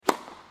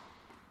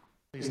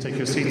Please take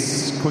your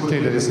seats quickly,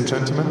 ladies and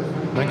gentlemen.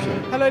 Thank you.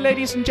 Hello,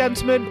 ladies and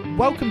gentlemen.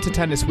 Welcome to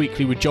Tennis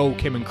Weekly with Joel,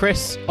 Kim and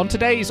Chris. On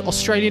today's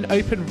Australian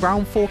Open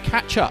Round 4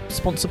 catch-up,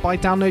 sponsored by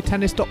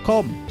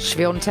DownloadTennis.com.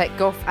 Swiatek,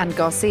 Goff and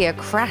Garcia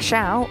crash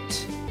out.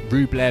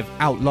 Rublev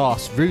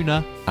outlasts Rune.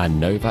 And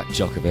Novak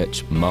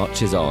Djokovic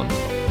marches on.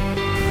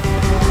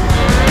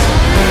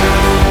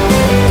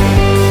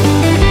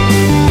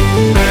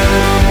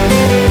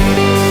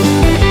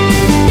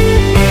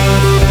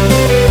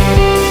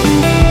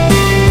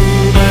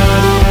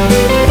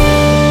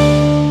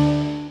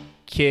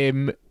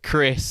 Kim,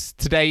 Chris,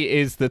 today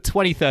is the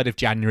 23rd of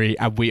January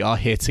and we are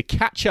here to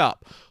catch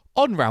up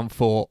on round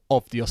 4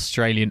 of the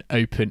Australian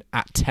Open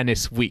at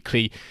Tennis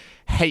Weekly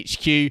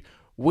HQ.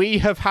 We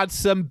have had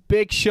some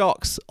big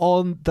shocks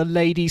on the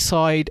ladies'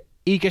 side.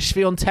 Iga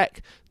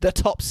Swiatek, the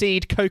top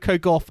seed, Coco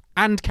Gauff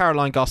and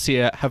Caroline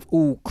Garcia have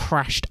all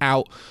crashed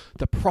out.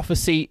 The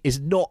prophecy is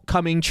not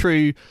coming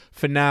true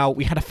for now.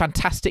 We had a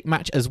fantastic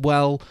match as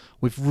well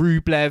with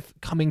Rublev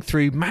coming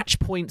through match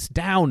points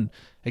down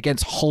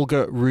against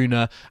Holger Rune,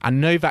 and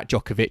Novak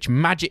Djokovic.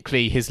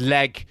 Magically, his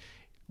leg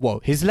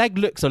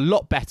looks a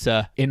lot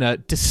better in a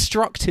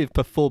destructive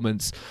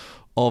performance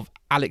of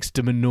Alex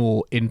de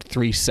Minaur in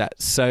 3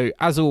 sets. So,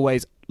 as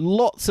always,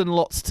 lots and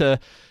lots to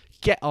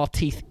get our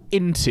teeth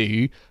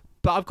into.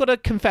 But I've got to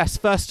confess,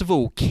 first of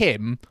all,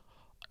 Kim,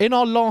 in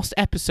our last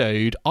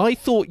episode, I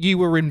thought you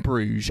were in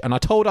Bruges, and I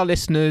told our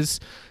listeners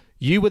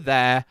you were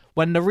there,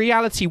 when the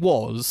reality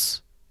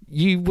was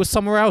you were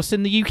somewhere else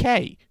in the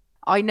UK.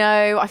 I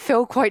know, I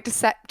feel quite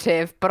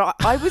deceptive, but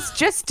I was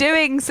just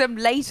doing some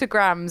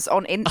latergrams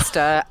on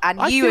Insta and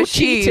you assumed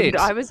cheated.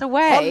 I was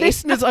away. Our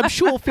listeners, I'm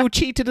sure, feel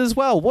cheated as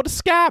well. What a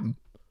scam.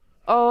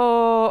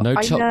 Oh, no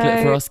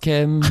chocolate for us,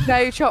 Kim.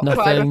 No chocolate,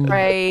 Nothing. I'm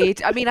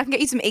afraid. I mean, I can get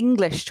you some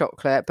English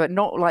chocolate, but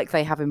not like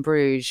they have in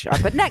Bruges.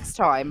 But next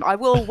time, I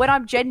will, when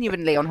I'm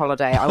genuinely on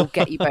holiday, I will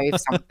get you both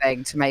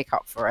something to make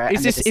up for it.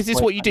 Is this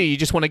what you do? You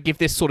just want to give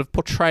this sort of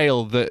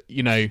portrayal that,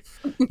 you know,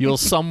 you're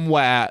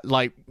somewhere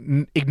like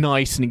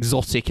nice and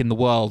exotic in the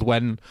world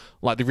when,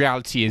 like, the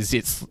reality is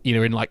it's, you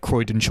know, in like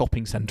Croydon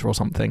shopping centre or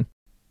something.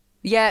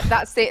 Yeah,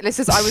 that's it.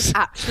 I was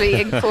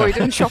actually in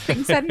Croydon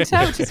Shopping Centre,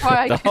 which is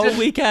why the whole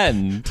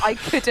weekend. I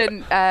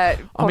couldn't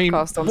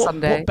podcast on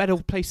Sunday. What better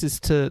places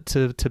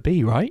to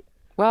be, right?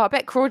 Well, I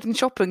bet Croydon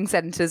shopping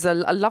centres are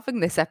loving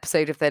this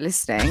episode if they're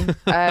listening.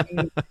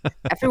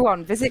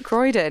 Everyone, visit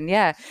Croydon.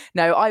 Yeah,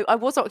 no, I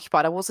was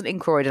occupied. I wasn't in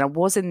Croydon.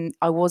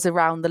 I was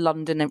around the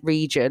London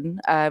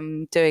region,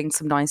 doing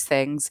some nice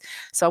things.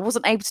 So I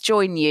wasn't able to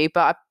join you,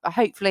 but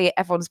hopefully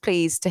everyone's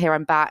pleased to hear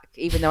I'm back,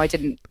 even though I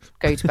didn't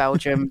go to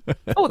Belgium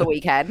for the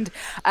weekend.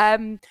 But I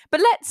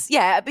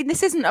mean,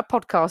 this isn't a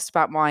podcast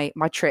about my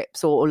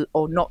trips or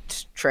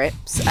not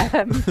trips,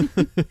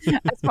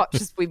 as much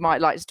as we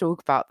might like to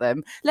talk about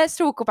them. Let's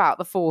talk about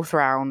the 4th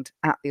round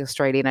at the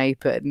Australian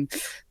Open,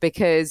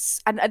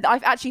 because and I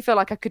actually feel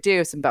like I could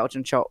do some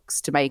Belgian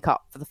shocks to make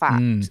up for the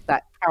fact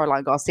that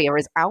Caroline Garcia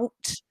is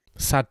out.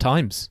 Sad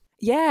times.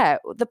 Yeah,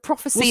 the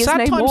prophecy is no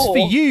more. Sad times for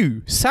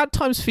you. Sad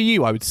times for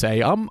you, I would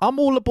say. I'm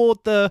all aboard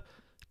the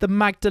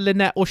Magda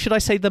Linette, or should I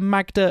say the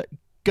Magda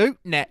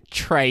Goatnet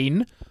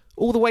train,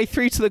 all the way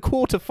through to the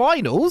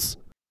quarterfinals.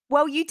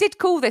 Well, you did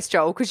call this,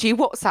 Joel, because you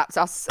WhatsApped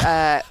us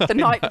the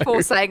night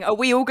before saying, are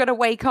we all going to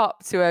wake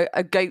up to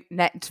a goat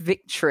net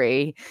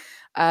victory?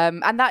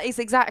 And that is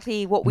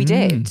exactly what we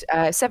did.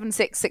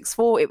 7-6,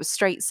 6-4. It was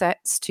straight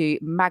sets to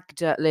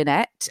Magda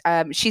Linette.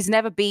 She's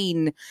never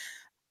been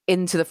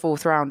into the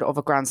 4th round of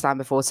a Grand Slam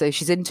before, so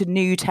she's into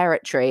new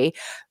territory.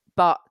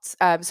 But,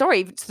 to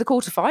the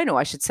quarterfinal,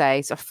 I should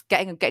say. So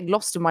getting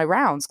lost in my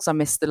rounds because I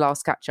missed the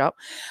last catch-up.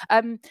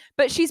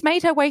 But she's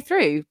made her way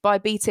through by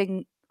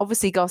beating,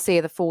 obviously,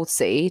 Garcia, the 4th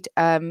seed.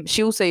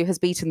 She also has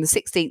beaten the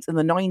 16th and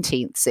the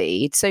 19th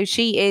seed. So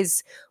she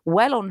is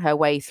well on her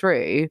way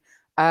through.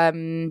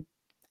 And,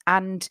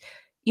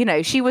 you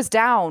know, she was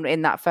down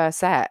in that first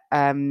set,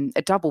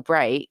 a double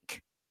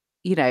break,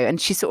 you know,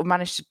 and she sort of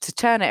managed to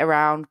turn it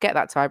around, get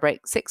that tie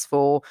break,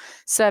 6-4,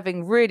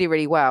 serving really,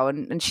 really well.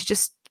 And she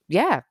just,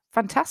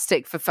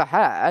 fantastic for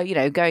her, you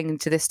know, going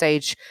into this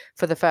stage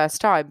for the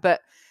first time. But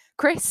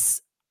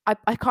Chris,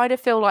 I kind of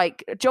feel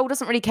like Joel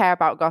doesn't really care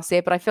about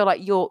Garcia, but I feel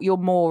like you're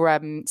more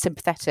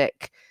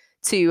sympathetic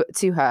to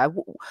her.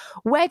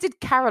 Where did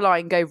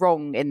Caroline go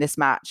wrong in this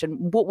match,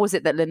 and what was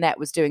it that Linette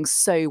was doing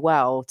so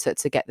well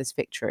to get this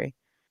victory?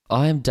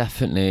 I am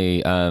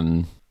definitely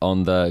on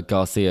the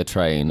Garcia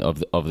train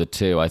of the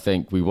two. I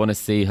think we want to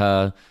see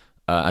her,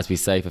 as we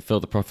say, fulfill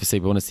the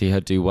prophecy. We want to see her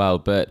do well,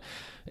 but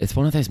it's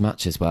one of those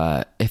matches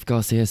where if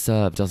Garcia's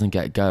serve doesn't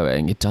get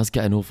going, it does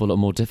get an awful lot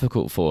more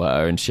difficult for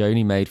her. And she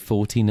only made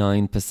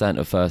 49%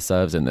 of first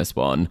serves in this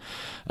one.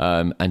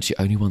 And she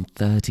only won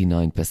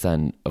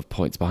 39% of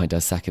points behind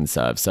her second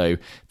serve. So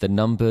the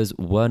numbers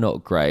were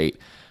not great.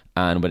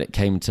 And when it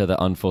came to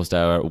the unforced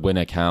error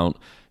winner count,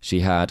 she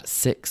had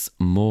 6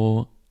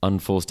 more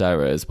unforced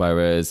errors,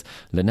 whereas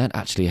Linette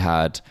actually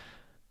had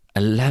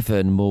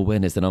 11 more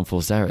winners than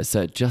unforced errors.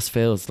 So it just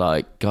feels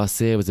like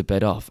Garcia was a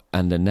bit off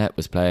and Linette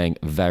was playing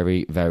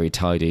very, very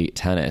tidy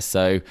tennis.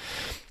 So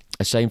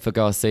a shame for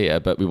Garcia,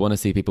 but we want to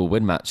see people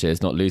win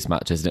matches, not lose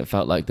matches. And it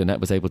felt like the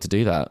net was able to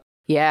do that.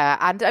 Yeah,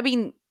 and I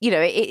mean,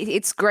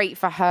 it's great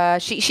for her.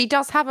 She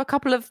does have a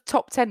couple of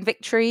top 10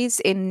 victories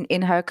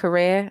in her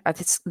career.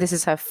 This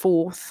is her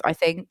fourth, I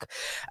think.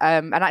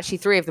 And actually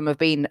 3 of them have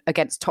been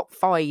against top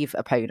 5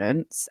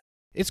 opponents.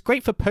 It's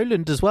great for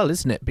Poland as well,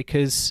 isn't it?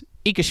 Because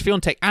Iga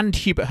Swiatek and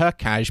Hubert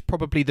Hurkacz,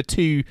 probably the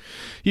two,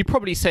 you'd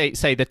probably say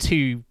the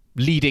two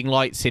leading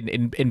lights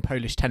in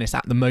Polish tennis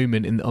at the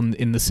moment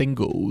in the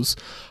singles,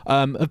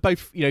 have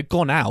both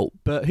gone out.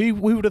 But who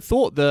would have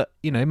thought that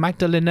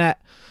Magda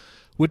Linette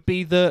would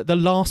be the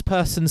last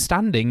person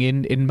standing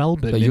in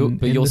Melbourne?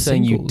 But you're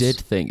saying singles. You did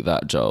think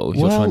that, Joel.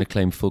 You're trying to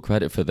claim full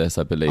credit for this,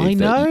 I believe. I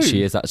know. That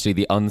she is actually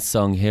the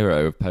unsung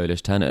hero of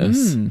Polish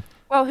tennis.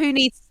 Well, who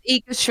needs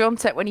Iga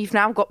Swiatek when you've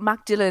now got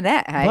Magda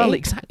Linette, hey? Well,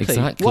 exactly.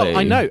 Well,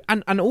 I know.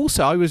 And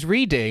also, I was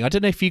reading, I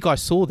don't know if you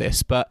guys saw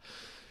this, but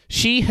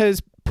she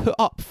has put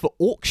up for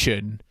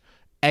auction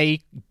a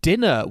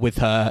dinner with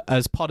her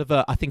as part of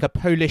a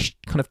Polish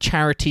kind of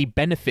charity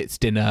benefits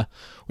dinner,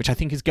 which I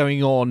think is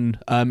going on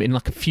in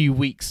like a few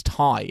weeks'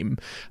 time.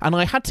 And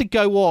I had to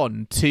go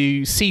on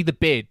to see the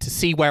bid, to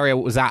see where it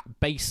was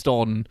at based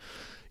on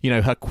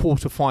her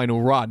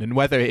quarterfinal run and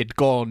whether it had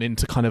gone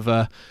into kind of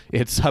her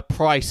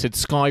price had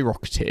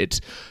skyrocketed.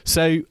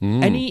 So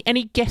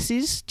any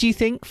guesses, do you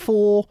think,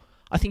 for,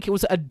 I think it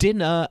was a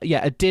dinner,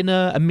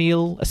 a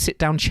meal, a sit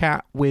down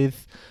chat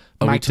with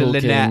Magda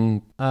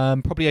Linette,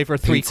 probably over a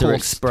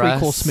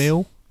three-course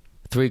meal.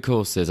 3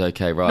 courses,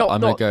 okay, right.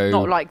 I'm going to go...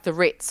 Not like the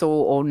Ritz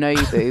or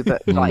Nobu,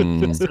 but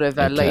like sort of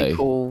a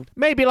local...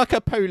 Maybe like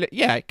a Polish...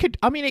 Yeah, it could...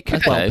 I mean, it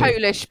could... Okay.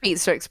 Polish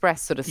Pizza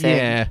Express sort of thing.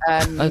 Yeah.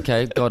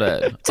 Okay, got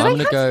it. Do I'm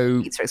going to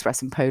go... Pizza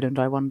Express in Poland,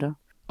 I wonder?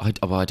 I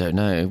don't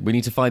know. We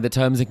need to find the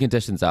terms and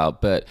conditions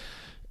out, but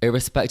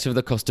irrespective of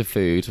the cost of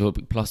food,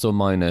 plus or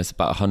minus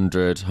about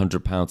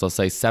 £100, I'll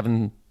say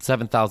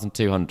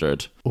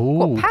 7,200.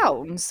 What,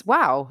 pounds?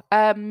 Wow.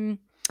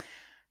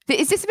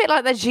 Is this a bit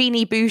like the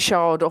Jeannie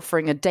Bouchard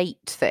offering a date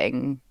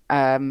thing?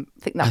 I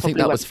think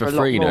that was for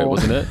free, no,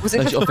 wasn't it? Was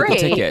it for free?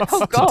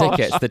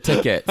 The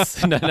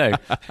tickets. No,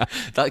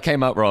 that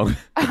came out wrong.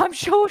 I'm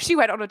sure she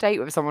went on a date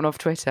with someone off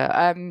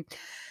Twitter.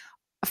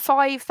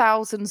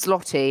 5,000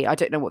 zloty. I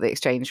don't know what the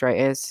exchange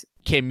rate is.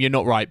 Kim, you're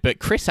not right, but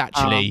Chris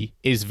actually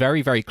is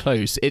very, very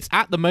close. It's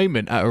at the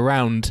moment at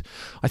around,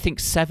 I think,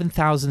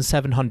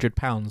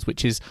 £7,700,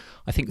 which is,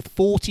 I think,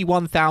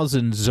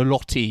 41,000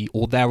 zloty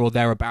or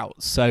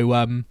thereabouts. So,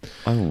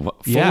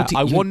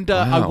 I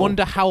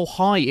wonder how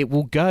high it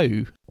will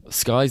go.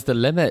 Sky's the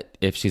limit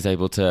if she's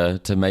able to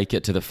make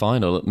it to the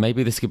final.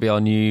 Maybe this could be our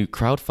new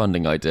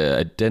crowdfunding idea,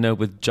 a dinner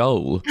with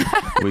Joel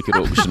we could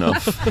auction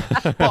off.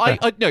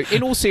 But no,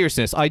 in all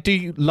seriousness, I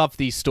do love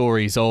these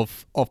stories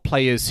of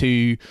players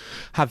who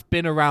have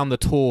been around the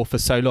tour for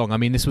so long. I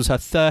mean, this was her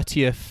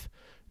 30th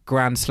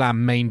Grand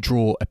Slam main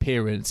draw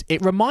appearance.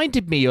 It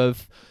reminded me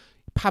of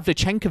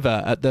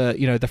Pavlyuchenkova at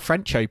the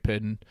French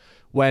Open,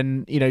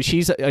 when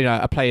she's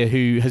a player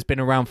who has been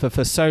around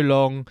for so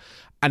long.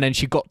 And then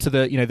she got to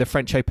the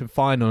French Open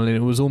final, and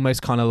it was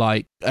almost kind of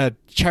like a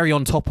cherry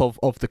on top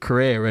of the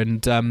career.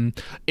 And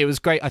it was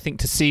great, I think,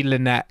 to see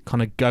Linette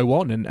kind of go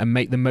on and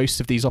make the most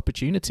of these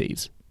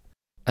opportunities.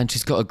 And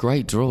she's got a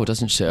great draw,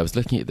 doesn't she? I was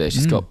looking at this.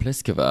 She's got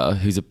Pliskova,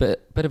 who's a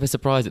bit of a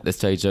surprise at this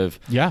stage of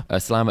a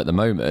slam at the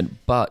moment.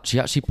 But she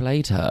actually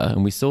played her,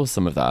 and we saw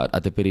some of that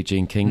at the Billie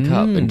Jean King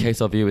Cup. In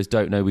case our viewers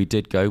don't know, we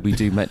did go. We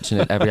do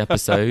mention it every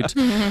episode.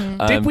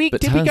 Did we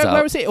go?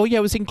 Where was it? Oh, yeah,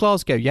 it was in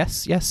Glasgow.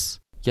 Yes.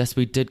 Yes,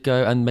 we did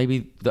go, and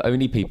maybe the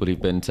only people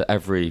who've been to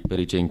every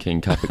Billie Jean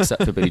King Cup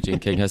except for Billie Jean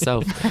King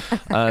herself.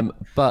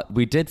 But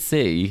we did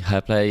see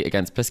her play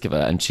against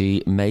Pliskova, and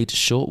she made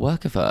short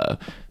work of her.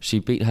 She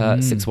beat her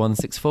 6-1,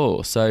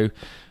 6-4. So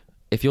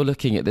if you're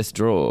looking at this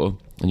draw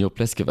and you're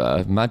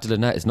Pliskova, Magda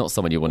Linette is not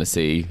someone you want to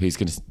see who's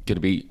going to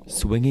be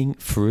swinging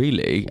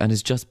freely and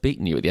has just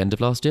beaten you at the end of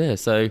last year.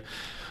 So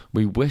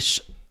we wish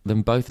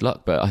them both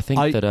luck, but I think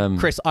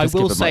Chris, I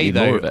will say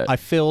though, I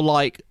feel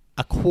like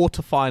a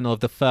quarterfinal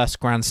of the first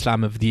Grand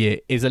Slam of the year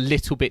is a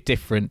little bit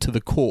different to the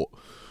court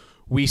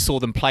we saw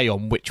them play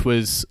on, which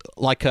was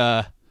like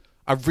a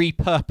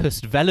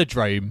repurposed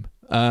velodrome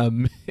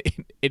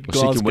in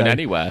Glasgow. She can win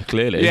anywhere,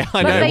 clearly. Yeah,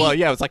 I know. Well,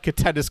 yeah, it was like a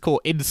tennis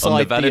court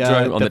inside on the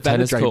velodrome, on the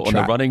tennis velodrome court,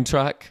 track. on the running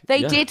track.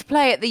 They did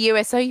play at the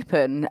US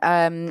Open,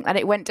 and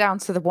it went down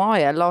to the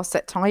wire, last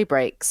set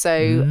tiebreak.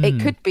 So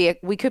it could be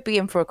we could be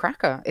in for a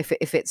cracker if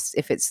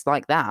it's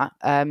like that.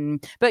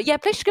 But yeah,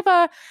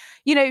 Pliskova,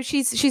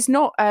 she's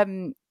not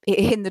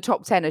in the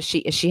top 10 as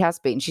she has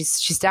been.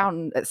 She's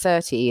down at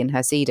 30 in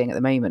her seeding at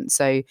the moment.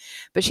 So,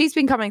 but she's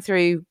been coming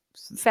through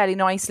fairly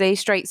nicely.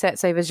 Straight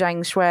sets over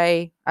Zhang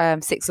Shui,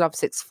 6-love,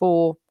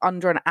 6-4,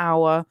 under an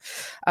hour.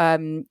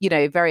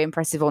 Very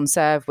impressive on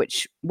serve,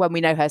 which when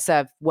we know her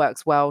serve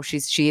works well,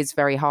 she is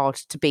very hard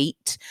to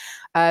beat.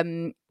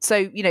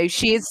 So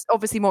she is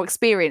obviously more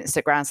experienced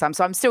at Grand Slam.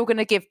 So I'm still going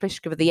to give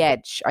Pliskova the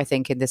edge, I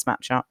think, in this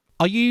matchup.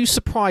 Are you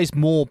surprised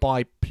more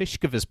by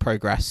Pliskova's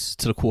progress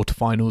to the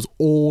quarterfinals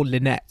or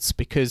Linette's?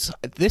 Because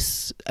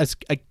this has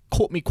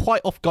caught me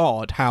quite off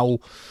guard how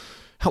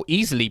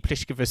easily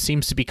Pliskova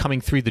seems to be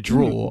coming through the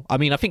draw. I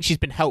mean, I think she's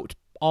been helped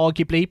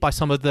arguably by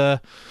some of the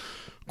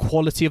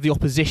quality of the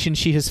opposition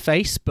she has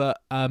faced,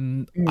 but I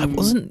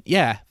wasn't,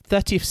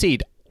 30th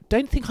seed.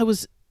 Don't think I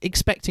was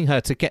expecting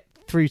her to get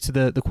through to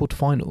the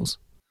quarterfinals.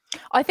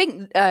 I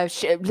think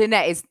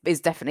Linette is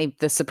definitely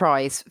the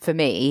surprise for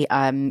me.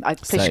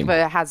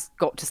 Pliskova has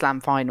got to slam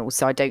finals,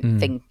 so I don't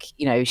think,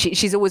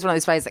 she's always one of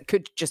those players that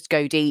could just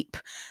go deep.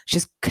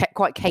 She's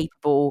quite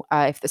capable,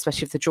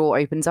 especially if the draw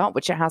opens up,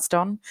 which it has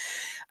done.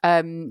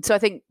 So I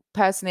think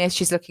personally,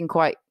 she's looking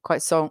quite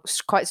strong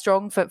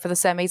for the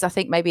semis. I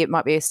think maybe it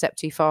might be a step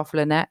too far for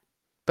Linette,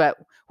 but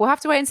we'll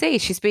have to wait and see.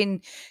 She's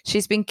been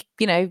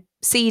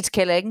seed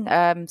killing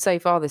so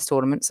far this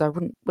tournament, so I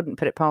wouldn't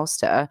put it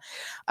past her.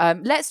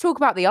 Let's talk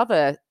about the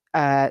other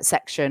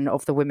section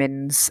of the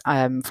women's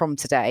from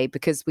today,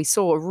 because we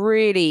saw a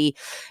really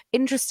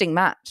interesting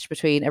match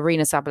between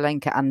Aryna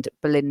Sabalenka and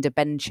Belinda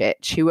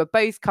Bencic, who are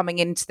both coming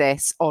into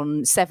this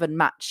on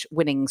 7-match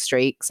winning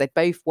streaks. They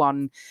both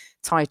won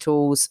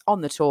titles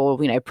on the tour,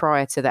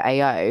 prior to the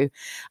AO.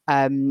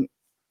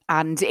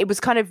 And it was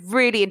kind of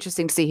really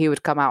interesting to see who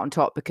would come out on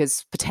top,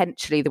 because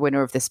potentially the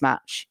winner of this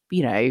match,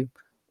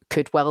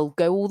 could well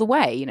go all the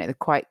way. They're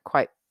quite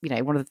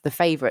one of the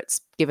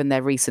favourites given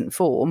their recent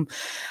form.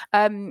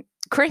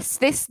 Chris,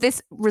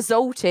 this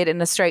resulted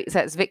in a straight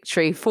sets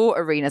victory for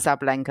Aryna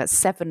Sabalenka,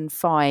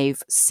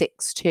 7-5,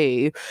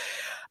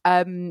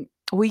 6-2.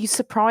 Were you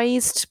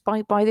surprised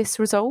by this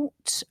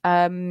result?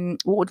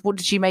 What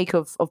did you make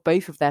of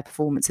both of their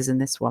performances in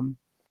this one?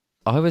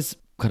 I was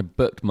kind of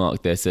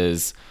bookmarked this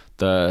as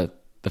the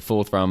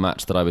fourth round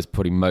match that I was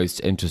probably most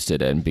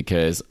interested in,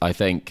 because I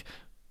think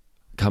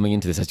coming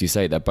into this, as you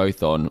say, they're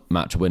both on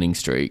match winning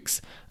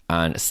streaks,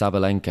 and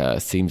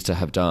Sabalenka seems to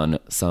have done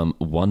some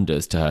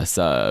wonders to her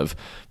serve,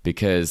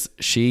 because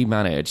she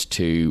managed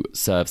to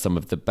serve some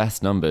of the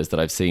best numbers that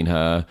I've seen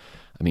her,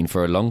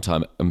 for a long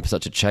time, and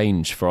such a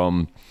change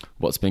from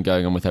what's been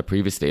going on with her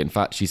previously. In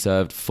fact, she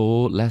served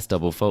 4 less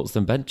double faults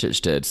than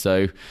Bencic did.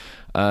 So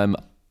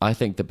I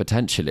think that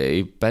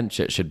potentially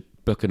Bencic should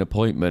book an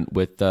appointment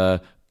with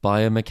the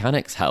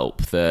biomechanics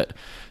help that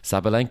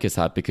Sabalenka's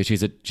had, because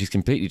she's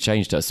completely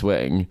changed her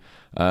swing.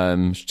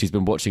 She's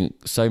been watching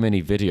so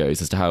many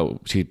videos as to how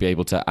she'd be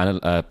able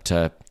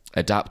to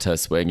adapt her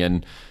swing,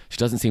 and she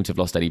doesn't seem to have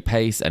lost any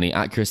pace, any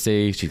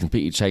accuracy. She's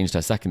completely changed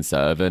her second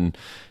serve, and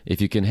if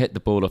you can hit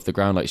the ball off the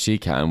ground like she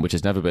can, which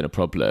has never been a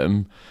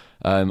problem,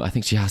 I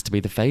think she has to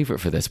be the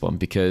favourite for this one,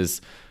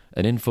 because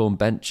an informed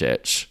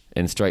Bencic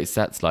in straight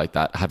sets like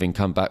that, having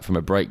come back from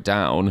a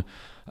breakdown,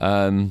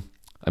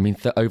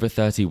 over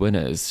 30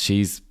 winners.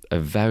 She's a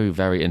very,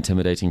 very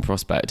intimidating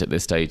prospect at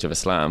this stage of a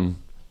slam.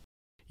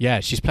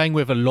 Yeah, she's playing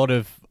with a lot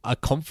of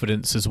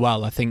confidence as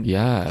well. I think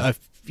a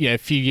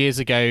few years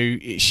ago,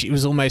 she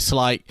was almost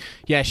like,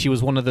 she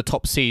was one of the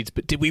top seeds,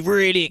 but did we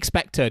really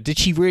expect her? Did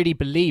she really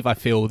believe, I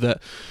feel,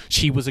 that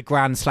she was a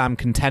Grand Slam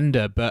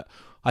contender? But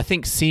I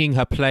think seeing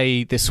her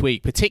play this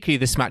week, particularly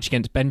this match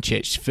against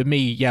Bencic, for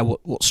me,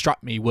 what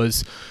struck me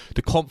was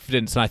the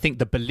confidence, and I think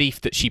the belief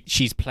that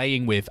she's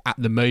playing with at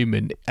the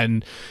moment.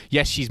 And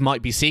yes, she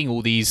might be seeing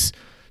all these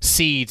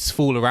seeds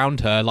fall around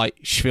her, like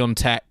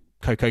Swiatek,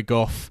 Coco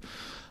Gauff,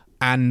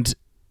 and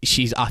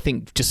she's, I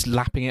think, just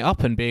lapping it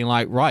up and being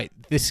like, right,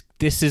 this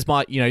is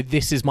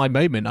my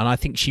moment. And I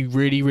think she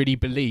really, really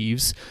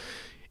believes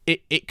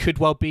it could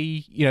well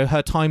be,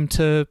 her time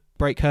to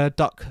break her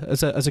duck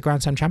as a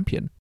Grand Slam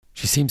champion.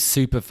 She seems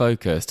super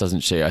focused, doesn't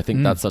she? I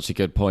think that's such a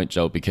good point,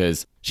 Joel,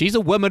 because she's a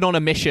woman on a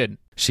mission.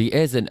 She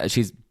is, and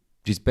she's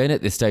been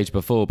at this stage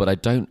before, but I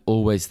don't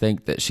always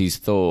think that she's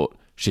thought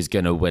she's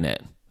going to win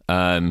it.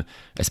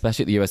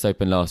 Especially at the US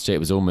Open last year, it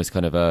was almost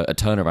kind of a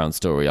turnaround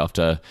story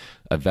after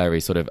a very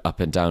sort of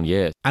up and down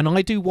year. And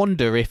I do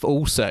wonder if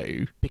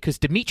also, because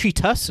Dmitry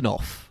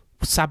Tursunov,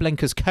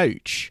 Sabalenka's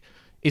coach,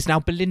 is now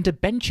Belinda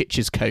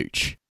Bencic's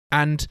coach.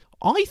 And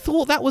I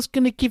thought that was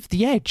going to give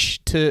the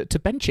edge to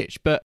Bencic,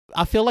 but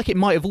I feel like it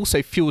might have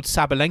also fueled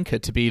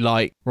Sabalenka to be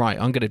like, right,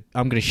 I'm going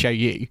to show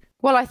you.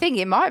 Well, I think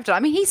it might have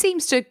done. He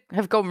seems to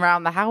have gone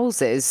around the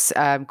houses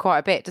quite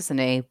a bit, doesn't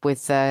he,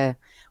 with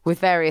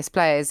various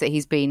players that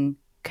he's been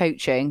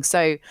coaching.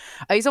 So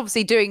he's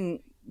obviously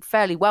doing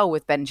fairly well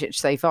with Bencic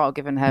so far,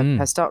 given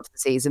her start to the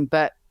season.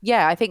 But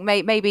yeah, I think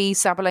maybe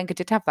Sabalenka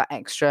did have that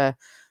extra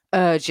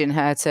urge in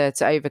her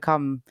to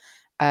overcome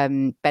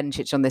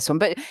Bencic on this one.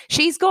 But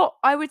she's got,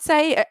 I would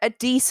say, a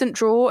decent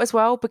draw as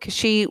well, because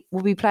she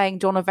will be playing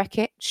Donna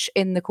Vekic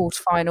in the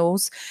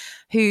quarterfinals,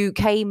 who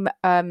came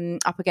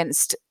up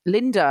against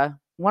Linda,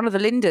 one of the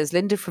Lindas,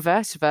 Linda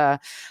Fruhvirtova,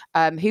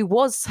 who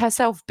was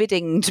herself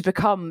bidding to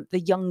become the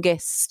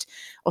youngest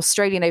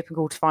Australian Open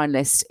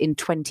quarterfinalist in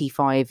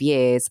 25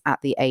 years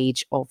at the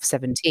age of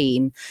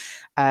 17.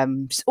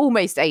 She's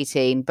almost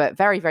 18, but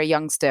very, very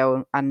young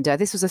still. And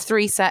this was a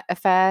 3-set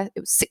affair.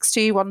 It was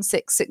 6-2,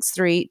 1-6,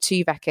 6-3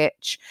 to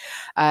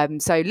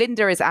Vekic. So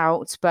Linda is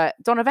out, but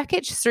Donna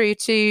Vekic through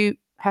to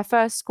her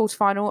first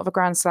quarterfinal of a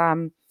Grand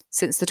Slam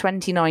since the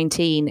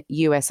 2019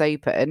 US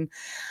Open.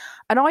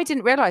 And I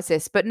didn't realise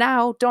this, but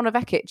now Donna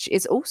Vekic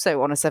is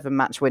also on a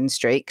 7-match win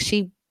streak.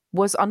 She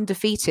was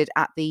undefeated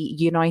at the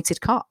United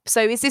Cup. So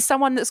is this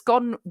someone that's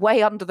gone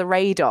way under the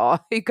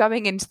radar, who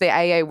going into the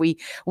AO, we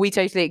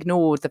totally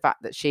ignored the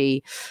fact that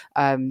she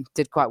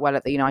did quite well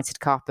at the United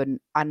Cup,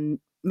 and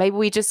maybe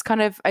we just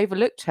kind of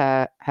overlooked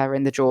her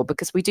in the draw,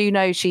 because we do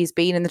know she's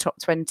been in the top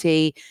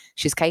 20,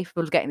 she's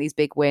capable of getting these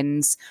big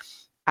wins,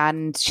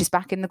 and she's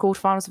back in the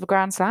quarterfinals of a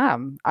Grand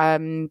Slam.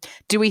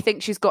 Do we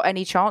think she's got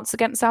any chance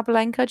against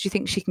Sabalenka? Do you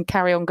think she can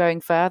carry on going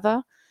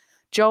further?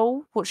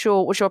 Joel, what's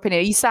your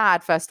opinion? Are you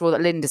sad, first of all,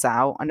 that Linda's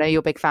out? I know you're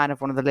a big fan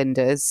of one of the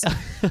Lindas.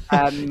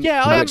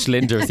 Which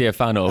Linda is he a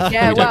fan of?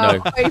 Yeah, we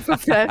don't know. Both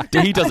of them.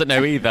 He doesn't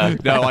know either.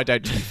 No, I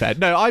don't, to be fair.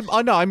 No,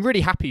 I'm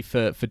really happy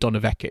for Donna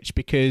Vekic,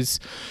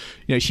 because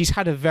she's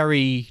had a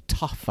very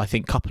tough, I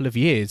think, couple of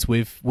years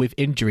with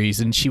injuries,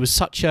 and she was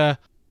such a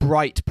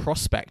bright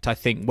prospect, I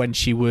think, when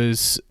she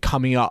was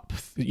coming up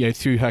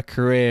through her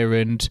career,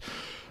 and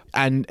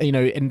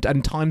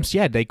times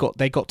they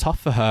got tough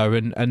for her,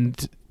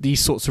 and these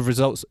sorts of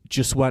results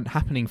just weren't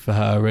happening for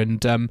her,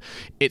 and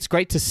it's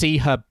great to see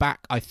her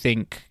back, I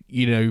think,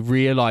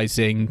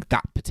 realizing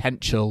that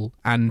potential,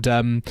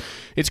 and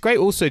it's great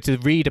also to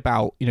read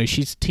about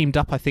she's teamed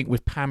up, I think,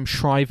 with Pam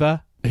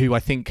Shriver, who I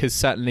think has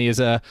certainly, as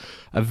a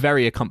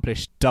very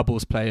accomplished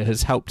doubles player,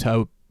 has helped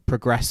her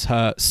progress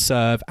her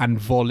serve and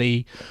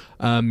volley,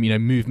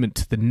 movement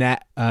to the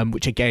net,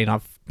 which again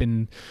I've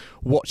been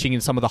watching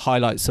in some of the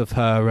highlights of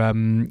her, her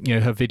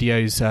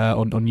videos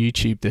on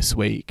YouTube this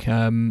week.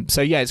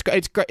 So yeah,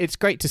 it's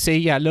great to see.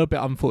 Yeah, a little bit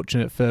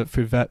unfortunate for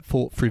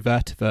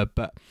Fruhvirtova,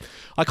 but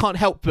I can't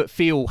help but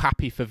feel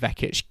happy for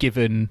Vekic,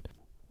 given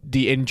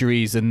the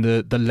injuries and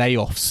the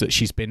layoffs that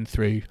she's been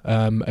through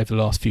over the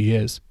last few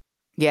years.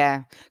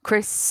 Yeah,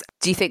 Chris,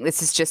 do you think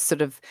this is just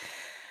sort of?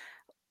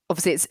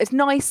 Obviously, it's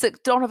nice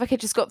that Donna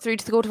Vekic has got through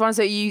to the quarterfinals.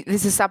 So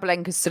this is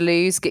Sabalenka's to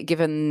lose,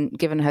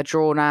 given her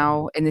draw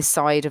now in this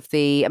side of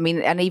the. I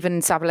mean, and even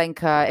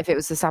Sabalenka, if it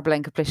was the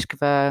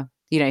Sabalenka-Pliskova,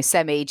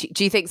 semi,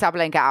 do you think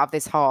Sabalenka out of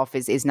this half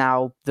is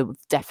now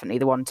definitely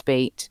the one to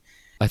beat?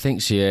 I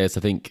think she is.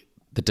 I think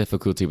the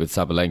difficulty with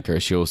Sabalenka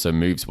is she also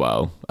moves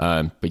well,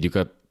 but you've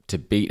got to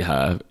beat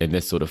her in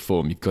this sort of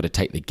form. You've got to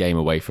take the game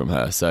away from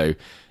her. So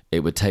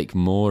it would take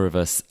more of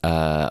a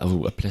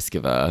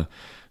Pliskova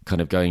kind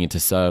of going into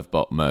serve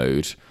bot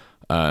mode,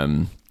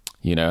 and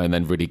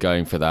then really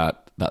going for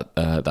that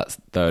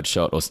third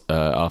shot or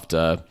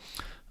after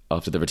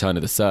the return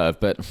of the serve.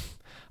 But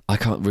I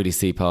can't really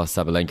see past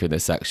Sabalenka in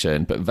this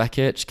section. But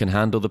Vekic can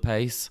handle the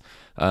pace.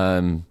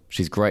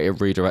 She's great at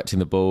redirecting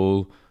the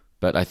ball,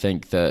 but I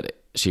think that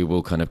she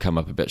will kind of come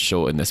up a bit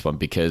short in this one,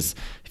 because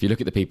if you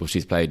look at the people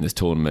she's played in this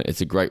tournament,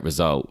 it's a great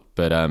result,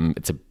 but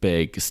it's a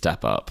big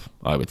step up,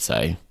 I would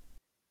say.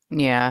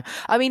 Yeah,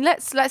 I mean,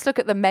 let's look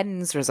at the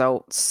men's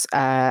results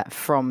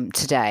from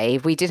today.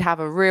 We did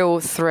have a real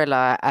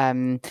thriller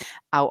out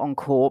on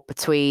court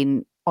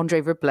between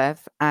Andrei Rublev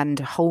and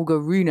Holger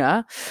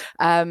Rune.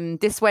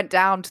 This went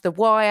down to the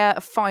wire,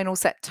 a final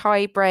set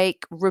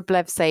tiebreak.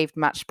 Rublev saved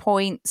match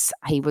points.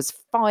 He was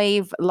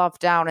 5-love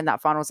down in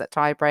that final set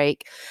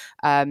tiebreak,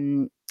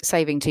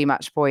 saving 2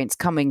 match points,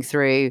 coming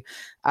through.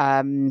 What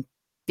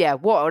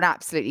an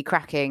absolutely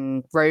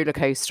cracking roller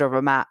coaster of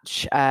a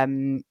match.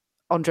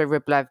 Andrei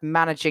Rublev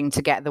managing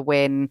to get the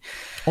win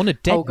on a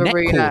dead net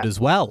cord as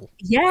well.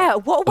 Yeah,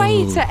 what a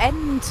way to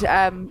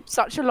end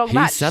such a long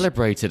match. He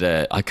celebrated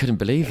it. I couldn't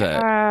believe it.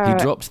 He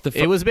dropped the.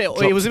 It was a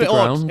bit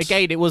odd.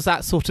 Again, it was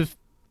that sort of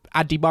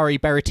Andy Murray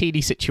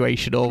Berrettini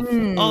situation of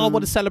I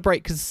want to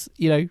celebrate because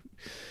another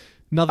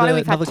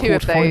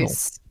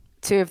quarterfinal.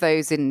 Two of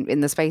those in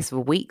the space of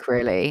a week,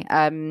 really.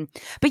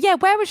 But yeah,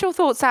 where was your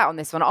thoughts out on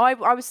this one?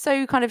 I was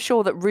so kind of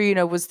sure that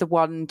Rune was the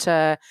one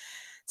to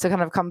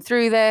kind of come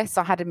through this.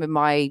 I had him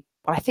I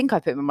think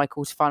I put him in my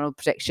quarterfinal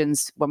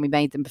predictions when we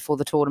made them before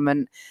the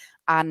tournament.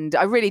 And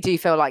I really do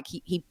feel like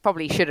he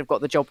probably should have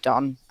got the job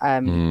done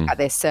at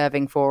this,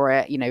 serving for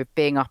it,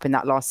 being up in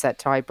that last set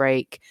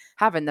tiebreak,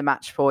 having the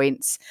match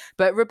points.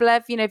 But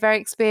Rublev, very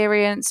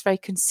experienced, very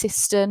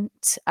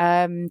consistent,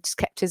 just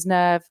kept his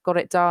nerve, got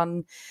it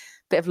done.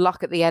 Bit of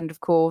luck at the end,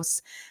 of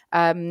course.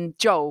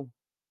 Joel,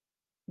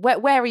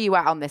 where are you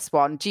at on this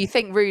one? Do you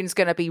think Rune's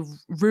going to be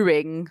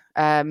ruining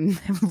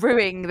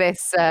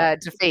this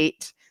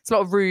defeat? There's a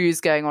lot of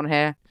ruse going on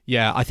here.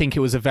 Yeah, I think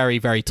it was a very,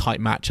 very tight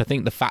match. I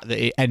think the fact that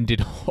it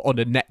ended on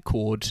a net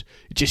cord,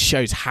 it just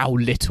shows how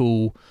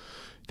little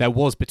there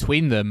was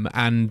between them.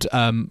 And,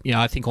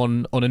 I think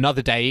on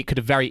another day, it could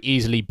have very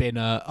easily been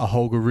a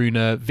Holger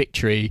Rune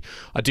victory.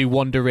 I do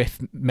wonder if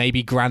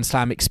maybe Grand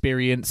Slam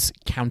experience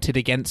counted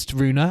against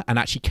Rune and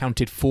actually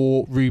counted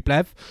for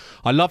Rublev.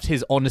 I loved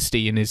his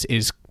honesty in his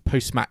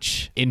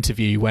post-match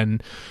interview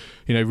when,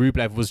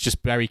 Rublev was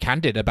just very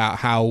candid about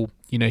how,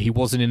 he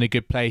wasn't in a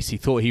good place. He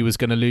thought he was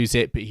going to lose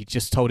it, but he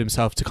just told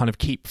himself to kind of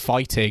keep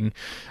fighting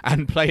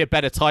and play a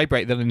better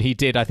tiebreak than he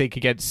did, I think,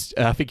 against,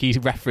 I think he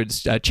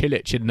referenced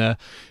Cilic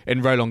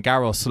in Roland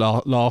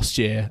Garros last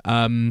year.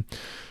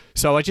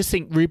 So I just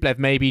think Rublev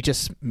maybe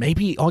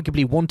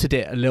arguably wanted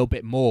it a little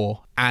bit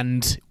more.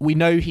 And we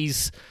know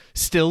he's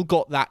still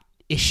got that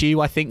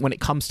issue, I think, when it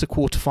comes to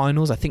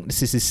quarterfinals. I think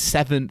this is his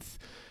 7th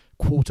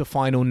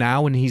quarterfinal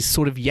now, and he's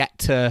sort of yet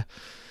to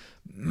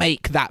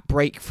make that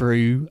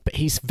breakthrough. But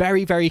he's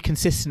very, very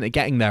consistent at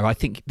getting there. I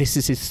think this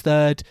is his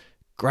 3rd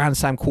Grand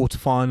Slam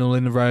quarterfinal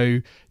in a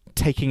row,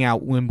 taking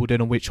out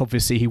Wimbledon, on which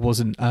obviously he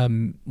wasn't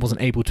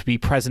able to be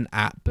present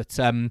at. But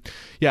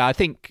I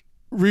think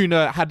Rune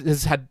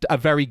has had a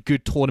very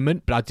good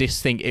tournament, but I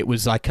just think it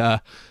was like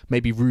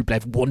maybe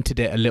Rublev wanted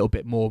it a little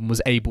bit more and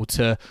was able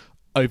to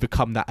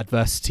overcome that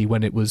adversity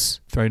when it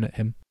was thrown at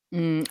him.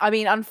 I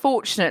mean,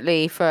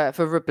 unfortunately for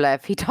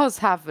Rublev, he does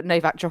have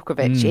Novak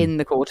Djokovic in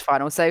the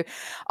quarterfinal. So,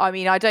 I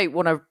mean, I don't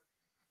want to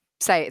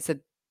say it's a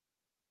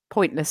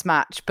pointless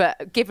match,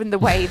 but given the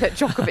way that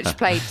Djokovic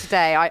played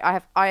today,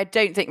 I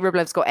don't think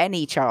Rublev's got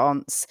any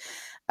chance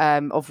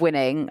of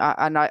winning.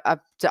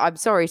 I'm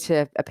sorry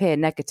to appear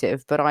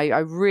negative, but I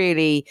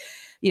really,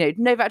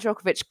 Novak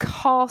Djokovic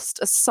cast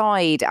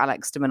aside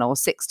Alex de Minaur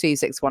 6-2,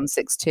 6-1,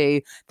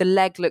 6-2. The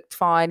leg looked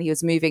fine. He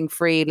was moving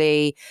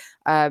freely.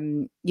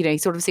 He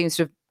sort of seems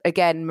to have,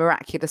 again,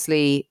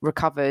 miraculously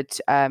recovered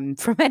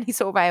from any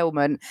sort of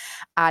ailment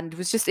and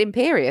was just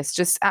imperious,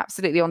 just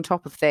absolutely on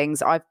top of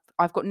things.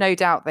 I've got no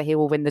doubt that he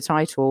will win the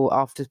title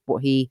after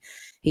what he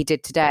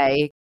did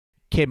today.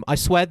 Kim, I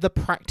swear the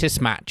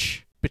practice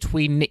match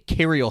between Nick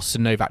Kyrgios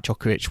and Novak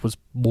Djokovic was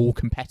more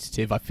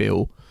competitive, I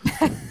feel,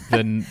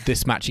 than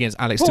this match against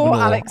Alex de Minaur.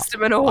 Alex de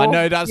Minaur. I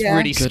know that's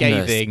really Goodness,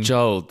 scathing.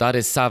 Joel, that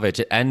is savage.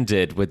 It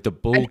ended with the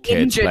ball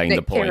kid playing Nick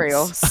the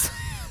points.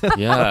 Kyrgios.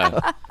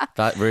 Yeah,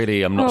 that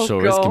really, I'm not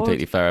sure is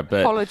completely fair.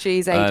 But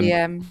apologies,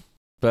 ADM.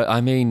 But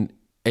I mean,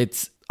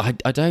 it's I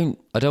don't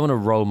want to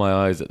roll my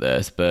eyes at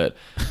this, but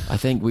I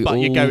think we but all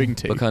you're going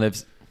to. were kind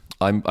of.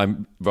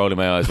 I'm rolling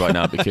my eyes right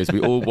now because we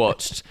all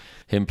watched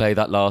him play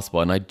that last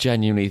one. I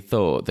genuinely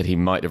thought that he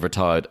might have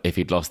retired if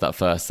he'd lost that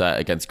first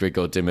set against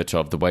Grigor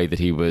Dimitrov. The way that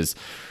he was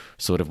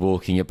sort of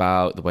walking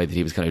about, the way that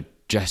he was kind of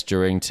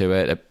gesturing to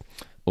it,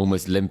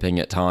 almost limping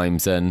at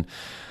times, and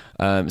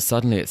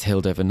suddenly it's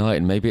healed overnight.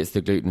 And maybe it's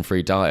the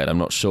gluten-free diet, I'm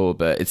not sure,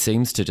 but it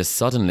seems to just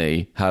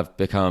suddenly have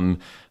become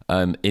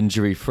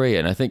injury-free.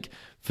 And I think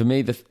for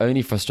me, the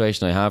only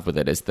frustration I have with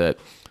it is that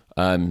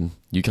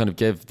you kind of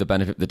give the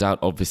benefit of the doubt,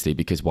 obviously,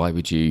 because why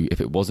would you,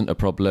 if it wasn't a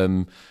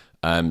problem,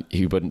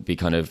 he wouldn't be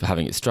kind of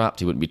having it strapped,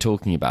 he wouldn't be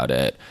talking about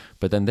it.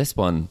 But then this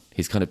one,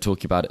 he's kind of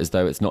talking about it as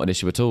though it's not an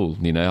issue at all.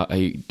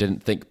 He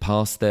didn't think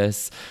past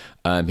this.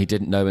 He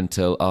didn't know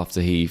until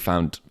after he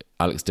found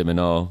Alex de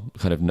Minaur,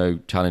 kind of no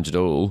challenge at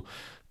all,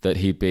 that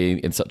he'd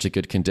be in such a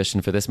good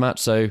condition for this match.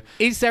 So,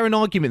 is there an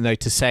argument, though,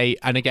 to say,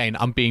 and again,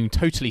 I'm being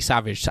totally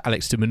savage to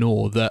Alex de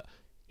Minaur, that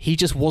he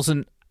just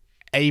wasn't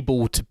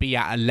able to be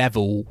at a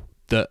level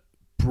that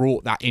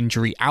brought that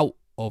injury out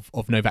of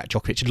Novak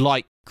Djokovic,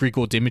 like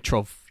Grigor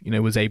Dimitrov,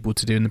 was able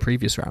to do in the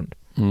previous round?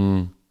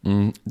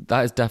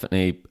 That is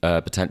definitely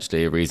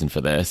potentially a reason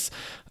for this.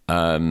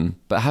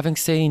 But having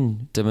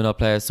seen de Minaur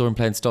play, I saw him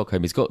play in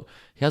Stockholm.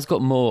 He has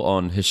got more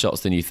on his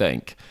shots than you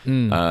think.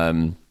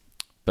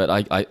 But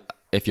I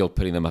if you're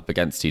putting them up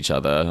against each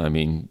other, I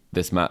mean,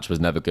 this match was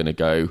never going to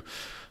go,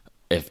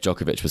 if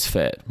Djokovic was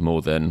fit,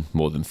 more than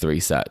 3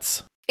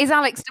 sets. Is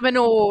Alex de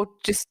Minaur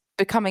just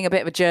becoming a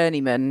bit of a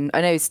journeyman?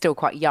 I know he's still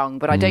quite young,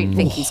 but I don't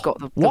think he's got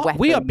the weapons.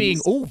 We are being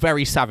all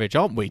very savage,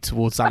 aren't we,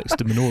 towards Alex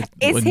de Minaur?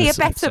 Is he a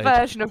better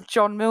version of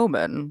John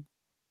Millman?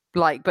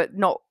 But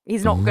not.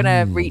 He's not going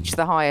to reach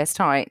the highest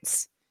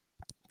heights.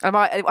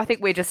 I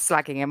think we're just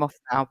slagging him off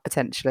now,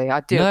 potentially.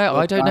 I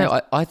don't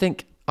know. I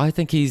think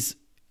he's.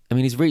 I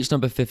mean, he's reached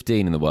number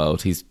 15 in the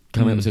world. He's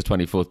coming up to his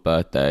 24th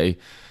birthday.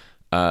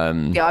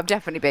 I'm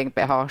definitely being a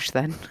bit harsh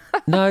then.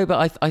 No,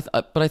 but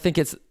I think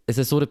it's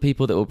the sort of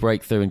people that will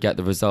break through and get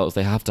the results.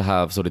 They have to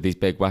have sort of these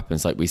big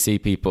weapons. Like we see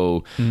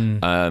people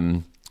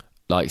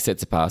like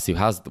Tsitsipas, who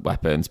has the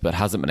weapons but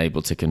hasn't been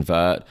able to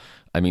convert.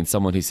 I mean,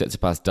 someone who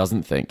Tsitsipas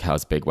doesn't think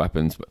has big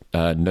weapons,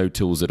 no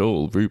tools at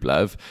all.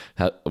 Rublev,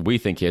 we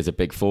think he has a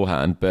big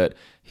forehand, but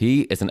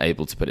he isn't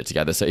able to put it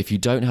together. So if you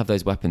don't have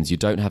those weapons, you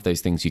don't have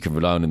those things you can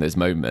rely on in those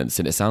moments.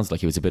 And it sounds like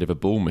he was a bit of a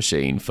ball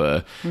machine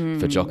for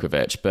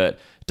Djokovic, but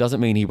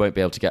doesn't mean he won't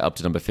be able to get up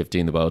to number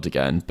 15 in the world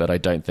again. But I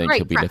don't think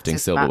he'll be lifting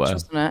silverware. Match,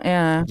 wasn't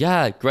it?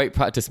 Yeah, great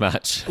practice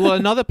match. Well,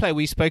 another player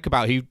we spoke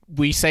about who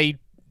we say,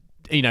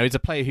 is a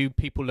player who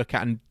people look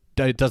at and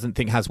doesn't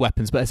think has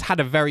weapons, but has had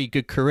a very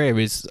good career,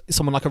 is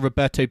someone like a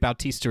Roberto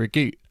Bautista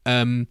Agut.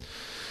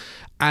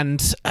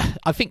 And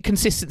I think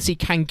consistency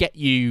can get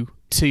you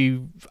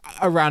to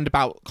around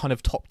about kind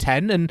of top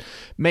 10, and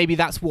maybe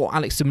that's what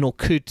Alex de Minaur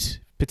could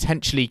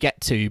potentially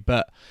get to.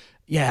 But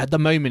yeah, at the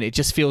moment it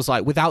just feels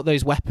like without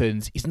those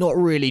weapons, he's not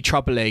really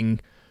troubling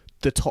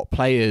the top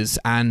players.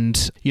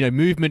 And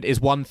movement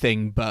is one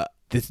thing, but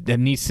there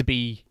needs to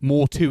be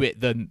more to it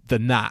than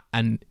that,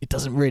 and it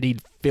doesn't really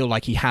feel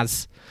like he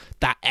has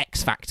that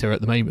X factor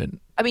at the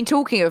moment. I mean,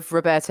 talking of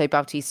Roberto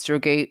Bautista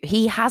Agut,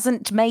 he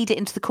hasn't made it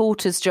into the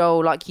quarters,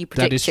 Joel, like you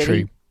predicted. That is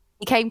true.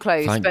 He came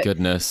close. Thank but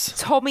goodness.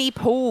 Tommy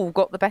Paul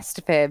got the best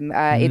of him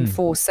in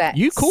 4 sets.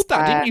 You called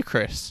that, didn't you,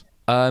 Chris?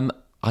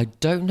 I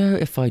don't know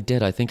if I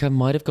did. I think I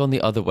might have gone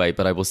the other way,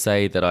 but I will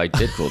say that I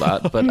did call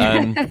that. But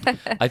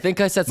I think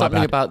I said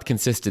something about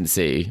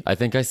consistency. I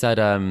think I said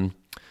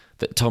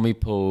that Tommy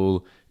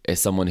Paul is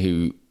someone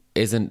who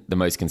isn't the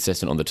most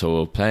consistent on the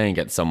tour, playing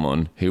against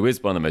someone who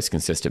is one of the most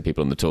consistent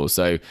people on the tour.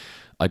 So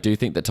I do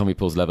think that Tommy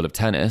Paul's level of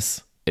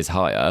tennis is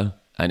higher.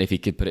 And if he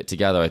could put it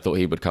together, I thought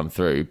he would come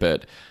through.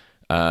 But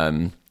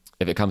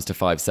if it comes to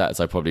 5 sets,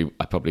 I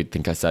probably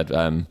think I said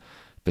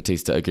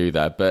Bautista Agut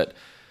there. But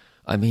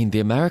I mean, the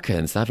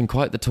Americans, they're having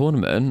quite the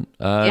tournament.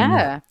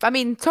 Yeah. I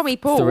mean, Tommy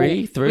Paul.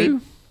 3 through?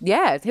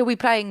 He'll be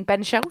playing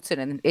Ben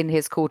Shelton in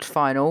his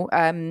quarterfinal.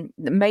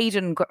 The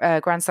maiden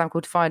Grand Slam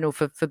quarterfinal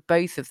for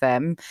both of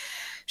them.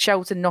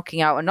 Shelton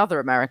knocking out another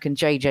American,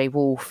 JJ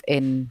Wolf,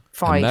 in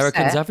 5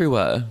 Americans sets.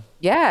 everywhere.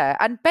 Yeah.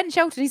 And Ben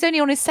Shelton, he's only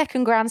on his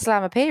second Grand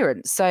Slam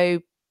appearance. So,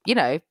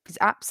 he's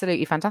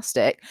absolutely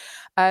fantastic.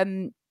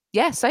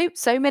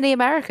 So many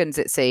Americans,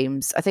 it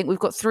seems. I think we've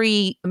got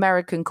 3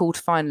 American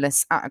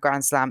quarterfinalists at a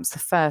Grand Slam. It's the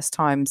first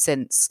time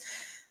since,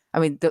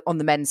 on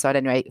the men's side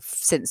anyway,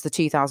 since the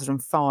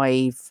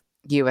 2005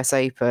 US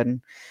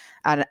Open.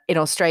 And in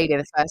Australia,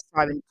 the first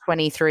time in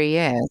 23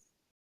 years.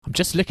 I'm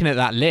just looking at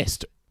that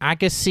list.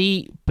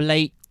 Agassi,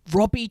 Blake,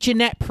 Robbie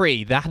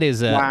Ginepri. That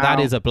is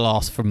a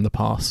blast from the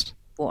past.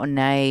 What a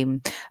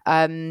name.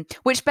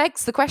 Which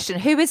begs the question,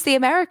 who is the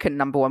American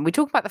number one? We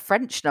talk about the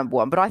French number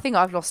one, but I think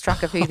I've lost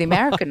track of who the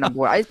American number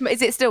one is.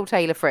 Is it still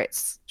Taylor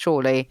Fritz,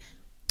 surely?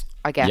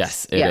 I guess.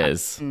 Yes, it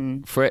is.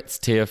 Fritz,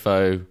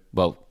 TFO,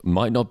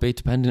 might not be,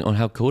 depending on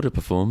how Korda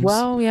performs.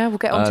 Well, yeah, we'll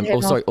get on to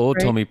him. Or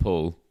Tommy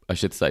Paul, I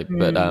should say.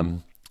 But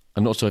I'm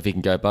not sure if he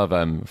can go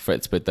above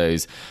Fritz with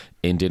those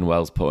Indian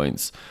Wells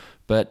points.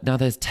 But now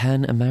there's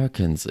 10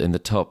 Americans in the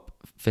top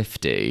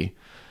 50.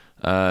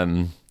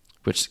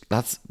 Which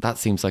that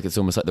seems like it's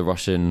almost like the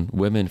Russian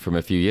women from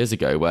a few years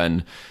ago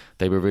when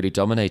they were really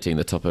dominating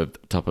the top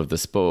of the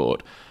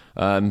sport.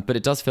 But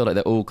it does feel like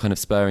they're all kind of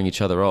spurring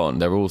each other on.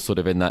 They're all sort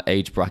of in that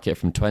age bracket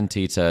from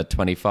 20 to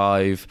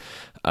 25.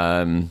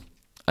 And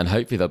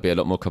hopefully there'll be a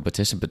lot more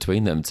competition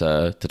between them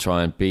to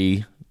try and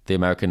be the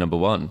American number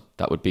one.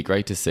 That would be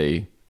great to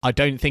see. I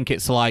don't think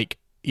it's like,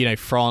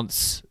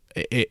 France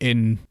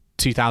in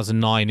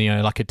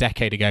 2009, like a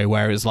decade ago,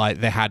 where it was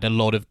like they had a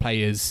lot of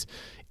players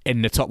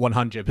in the top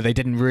 100, but they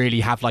didn't really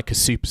have like a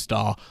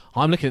superstar.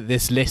 I'm looking at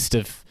this list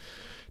of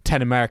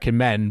 10 American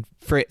men: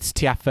 Fritz,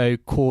 Tiafoe,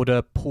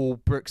 Korda, Paul,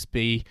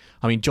 Brooksby,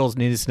 Jos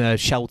Nisner,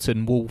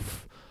 Shelton,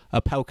 Wolf,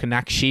 Pelka,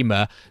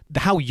 Nakashima.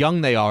 How young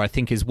they are, I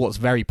think, is what's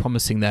very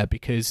promising there,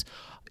 because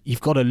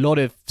you've got a lot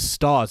of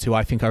stars who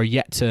I think are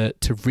yet to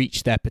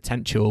reach their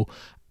potential,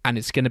 and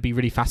it's going to be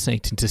really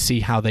fascinating to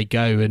see how they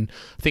go. And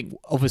I think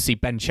obviously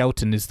Ben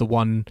Shelton is the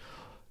one,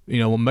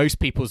 on most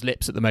people's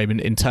lips at the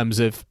moment in terms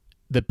of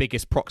the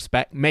biggest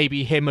prospect,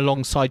 maybe him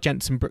alongside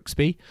Jenson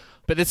Brooksby.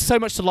 But there's so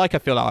much to like, I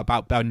feel like,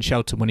 about Ben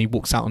Shelton when he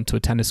walks out onto a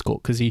tennis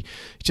court, because he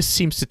just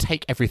seems to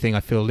take everything, I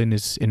feel, in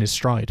his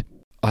stride.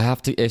 I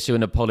have to issue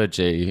an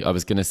apology. I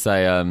was going to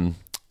say,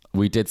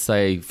 we did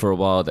say for a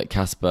while that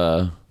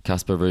Casper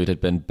Ruud had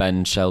been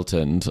Ben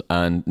Sheltoned,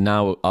 and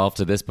now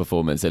after this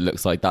performance, it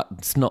looks like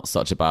that's not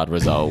such a bad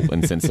result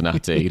in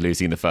Cincinnati,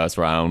 losing the first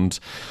round.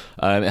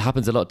 It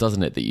happens a lot,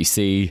 doesn't it, that you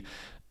see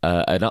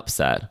an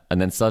upset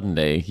and then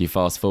suddenly you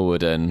fast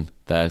forward and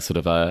they're sort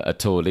of a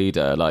tour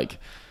leader, like,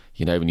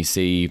 when you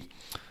see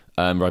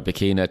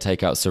Rybakina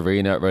take out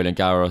Serena at Roland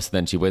Garros,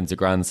 then she wins a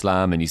Grand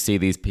Slam, and you see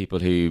these people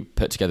who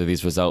put together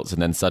these results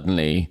and then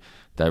suddenly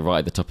they're right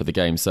at the top of the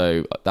game.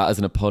 So that is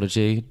an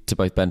apology to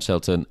both Ben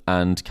Shelton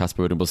and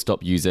Casper Ruud, and we'll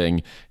stop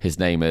using his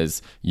name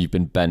as "you've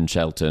been Ben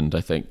Sheltoned."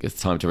 I think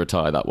it's time to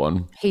retire that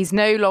one. He's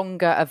no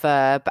longer a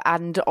verb.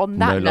 And on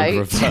that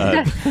note,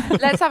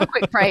 let's have a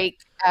quick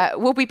break.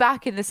 We'll be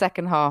back in the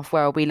second half,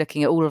 where I'll be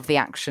looking at all of the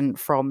action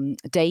from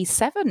day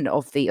 7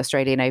 of the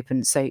Australian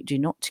Open. So do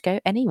not go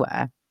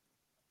anywhere.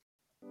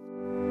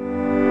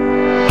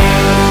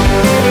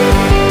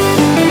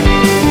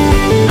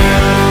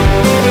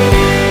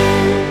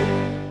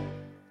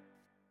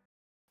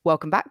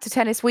 Welcome back to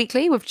Tennis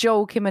Weekly with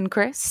Joel, Kim and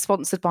Chris,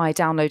 sponsored by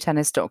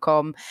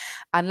downloadtennis.com.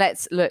 And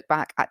let's look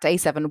back at day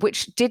 7,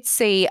 which did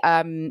see,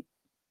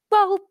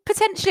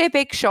 potentially a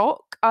big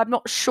shock. I'm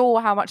not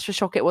sure how much of a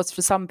shock it was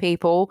for some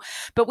people,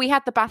 but we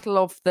had the battle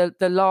of the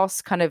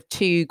last kind of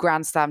 2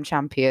 Grand Slam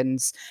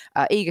champions,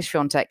 Iga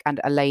Swiatek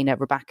and Elena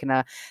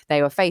Rybakina.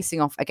 They were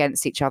facing off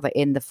against each other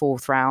in the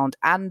 4th round.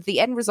 And the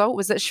end result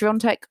was that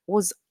Swiatek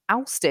was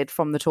ousted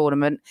from the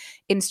tournament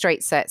in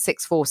straight set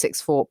 6-4,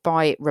 6-4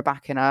 by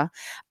Rybakina.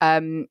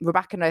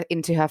 Rybakina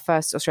into her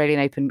first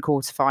Australian Open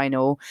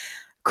quarterfinal.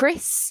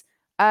 Chris,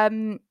 I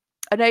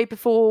know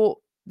before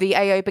the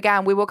AO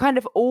began, we were kind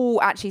of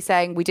all actually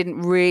saying we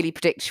didn't really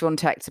predict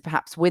Swiatek to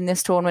perhaps win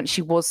this tournament.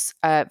 She was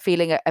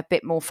feeling a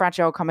bit more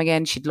fragile coming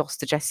in. She'd lost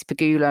to Jessie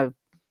Pegula,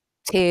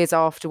 tears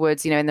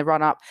afterwards, in the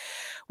run-up.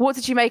 What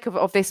did you make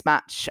of this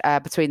match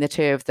between the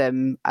two of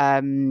them?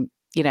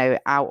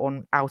 Out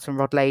on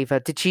Rod Laver.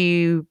 Did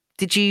you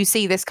Did you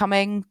see this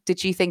coming?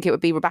 Did you think it would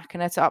be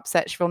Rybakina to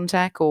upset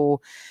Swiatek, or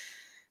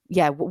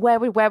where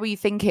were you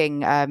thinking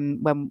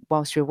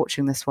whilst you were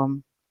watching this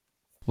one?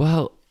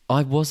 Well,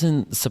 I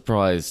wasn't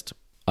surprised.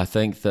 I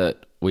think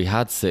that we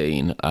had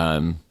seen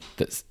that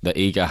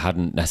Iga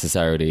hadn't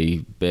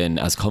necessarily been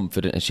as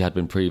confident as she had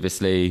been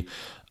previously,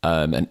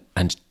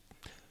 and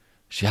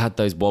she had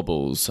those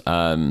wobbles.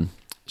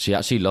 She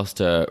actually lost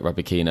to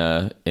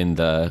Rybakina in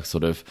the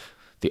sort of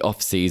the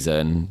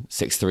off-season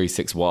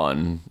 6-3,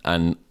 6-1,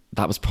 and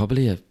that was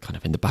probably kind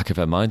of in the back of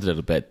her mind a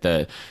little bit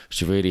that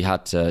she really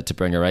had to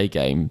bring her A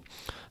game.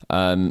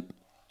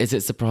 Is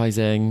it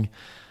surprising?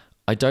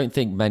 I don't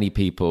think many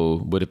people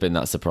would have been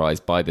that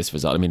surprised by this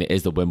result. I mean, it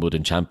is the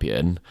Wimbledon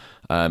champion.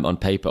 On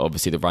paper,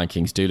 obviously, the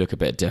rankings do look a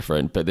bit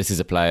different, but this is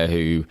a player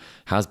who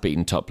has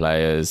beaten top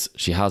players.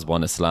 She has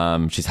won a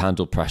slam. She's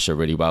handled pressure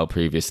really well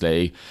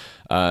previously,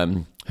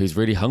 who's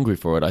really hungry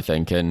for it, I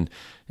think. And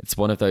it's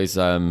one of those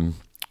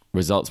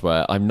results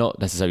where I'm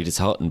not necessarily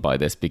disheartened by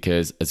this,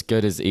 because as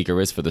good as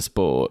Iga is for the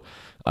sport,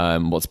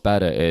 what's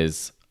better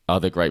is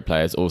other great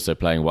players also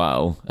playing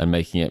well and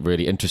making it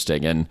really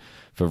interesting. And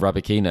for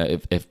Rybakina,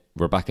 if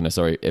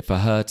for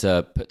her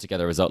to put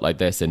together a result like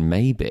this and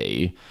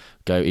maybe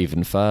go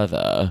even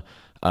further,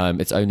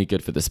 it's only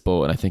good for the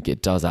sport. And I think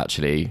it does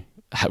actually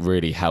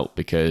really help,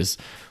 because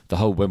the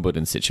whole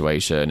Wimbledon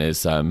situation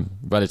is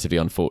relatively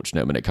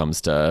unfortunate when it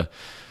comes to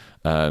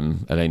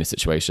Elena's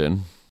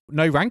situation.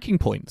 No ranking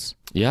points.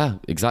 Yeah,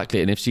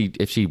 exactly. And if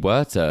she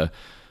were to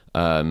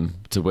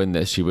win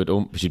this,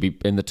 she'd be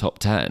in the top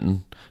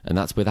 10, and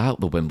that's without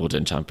the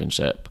Wimbledon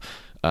Championship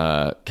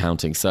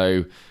counting.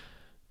 So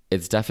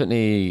it's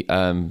definitely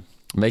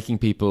making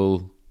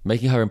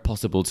her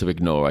impossible to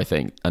ignore, I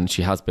think, and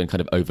she has been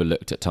kind of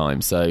overlooked at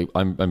times. So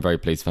I'm very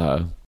pleased for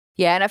her.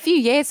 Yeah, and a few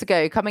years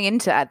ago, coming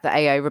into the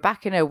AO,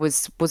 Rybakina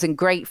was in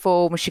great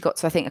form. She got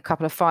to, I think, a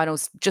couple of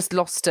finals, just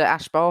lost to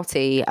Ash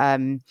Barty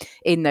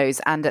in those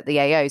and at the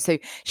AO. So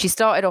she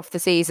started off the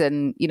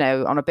season,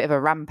 on a bit of a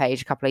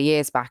rampage a couple of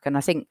years back. And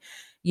I think,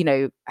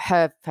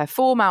 her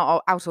form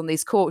out on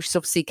these courts, she's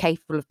obviously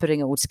capable of putting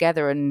it all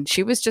together. And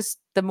she was just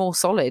the more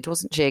solid,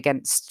 wasn't she,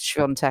 against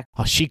Swiatek?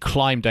 Oh, she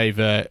climbed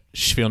over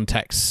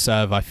Swiatek's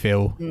serve, I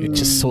feel. It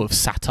just sort of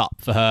sat up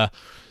for her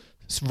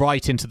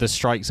right into the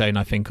strike zone,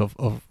 I think, of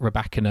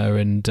Rybakina,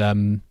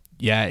 and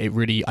it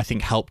really, I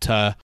think, helped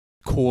her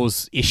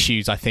cause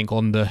issues, I think,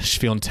 on the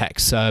Swiatek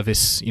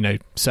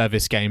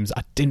service games.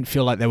 I didn't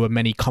feel like there were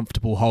many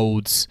comfortable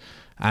holds,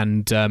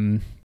 and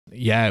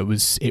it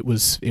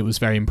was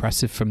very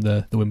impressive from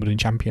the Wimbledon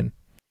champion.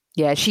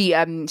 Yeah,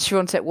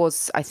 Swiatek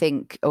was, I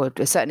think, or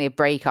certainly a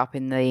break-up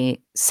in the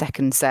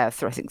second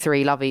set, I think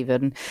 3-love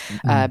even,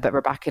 but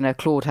Rybakina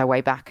clawed her way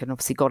back and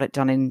obviously got it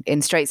done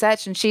in straight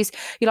sets. And she's,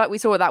 like we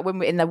saw that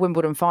in the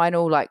Wimbledon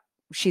final, like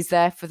she's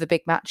there for the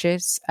big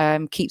matches,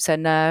 keeps her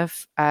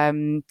nerve,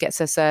 gets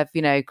her serve,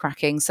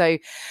 cracking. So,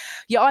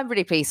 yeah, I'm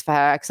really pleased for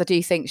her, because I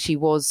do think she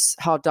was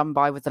hard done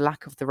by with the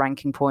lack of the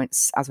ranking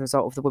points as a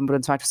result of the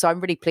Wimbledon title. So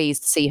I'm really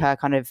pleased to see her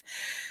kind of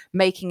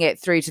making it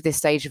through to this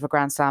stage of a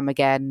Grand Slam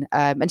again.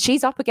 And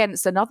she's up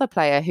against another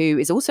player who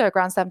is also a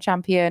Grand Slam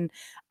champion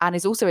and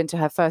is also into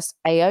her first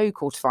AO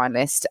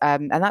quarterfinalist,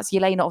 and that's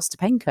Jelena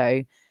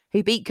Ostapenko,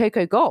 who beat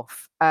Coco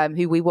Gauff,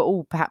 who we were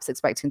all perhaps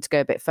expecting to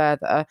go a bit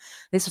further.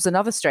 This was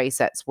another straight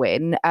sets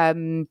win.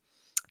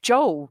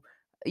 Joel,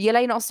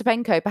 Jelena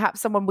Ostapenko, perhaps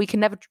someone we can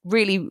never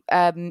really,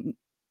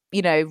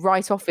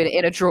 write off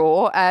in a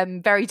draw.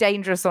 Very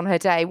dangerous on her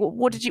day.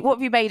 What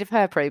have you made of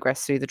her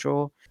progress through the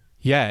draw?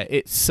 Yeah,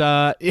 it's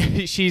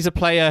she's a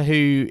player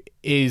who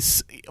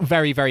is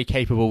very, very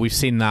capable. We've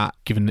seen that,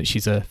 given that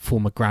she's a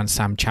former Grand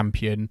Slam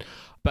champion.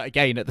 But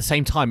again, at the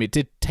same time, it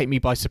did take me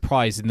by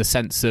surprise in the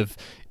sense of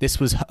this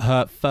was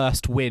her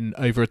first win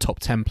over a top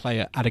 10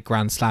 player at a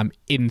Grand Slam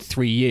in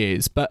 3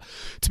 years. But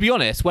to be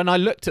honest, when I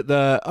looked at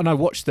I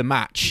watched the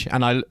match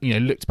and I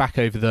looked back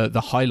over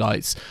the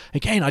highlights,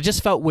 again, I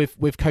just felt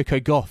with Coco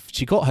Gauff,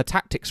 she got her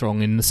tactics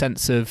wrong in the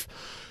sense of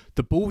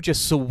the ball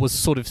just was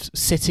sort of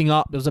sitting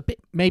up. There was a bit,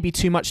 maybe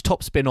too much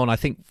topspin on, I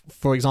think,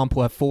 for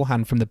example, her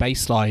forehand from the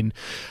baseline.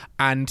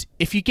 And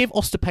if you give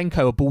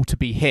Ostapenko a ball to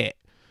be hit,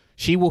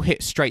 she will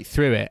hit straight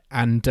through it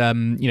and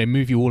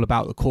move you all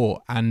about the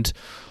court. And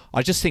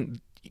I just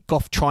think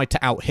Gauff tried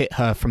to out-hit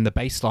her from the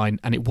baseline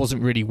and it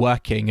wasn't really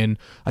working. And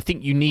I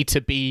think you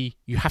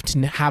have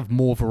to have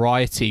more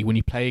variety when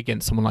you play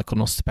against someone like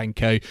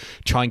Ostapenko.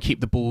 Try and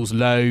keep the balls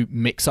low,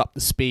 mix up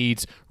the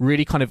speeds,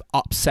 really kind of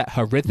upset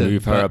her rhythm.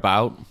 Move her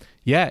about.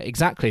 Yeah,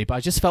 exactly. But I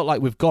just felt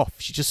like with Gauff,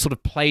 she just sort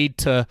of played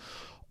to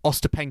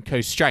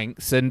Ostapenko's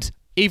strengths. And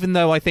even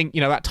though I think,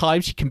 at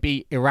times she can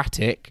be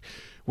erratic,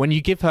 when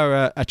you give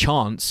her a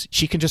chance,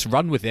 she can just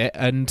run with it.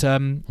 And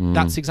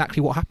that's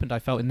exactly what happened, I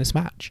felt, in this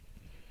match.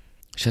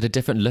 She had a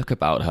different look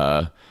about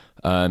her.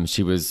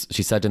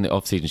 She said in the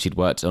off-season she'd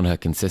worked on her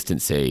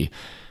consistency.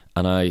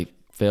 And I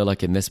feel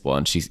like in this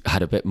one, she's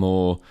had a bit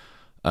more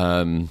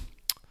kind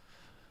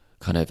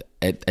of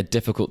at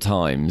difficult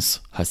times.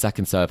 Her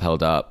second serve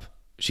held up.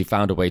 she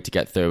found a way to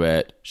get through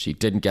it. She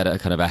didn't get a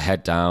kind of a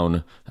head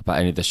down about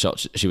any of the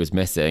shots she was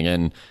missing.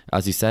 And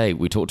as you say,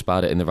 we talked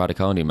about it in the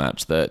Raducanu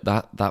match,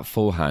 that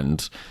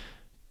forehand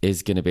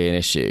is going to be an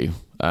issue.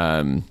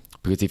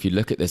 Because if you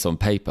look at this on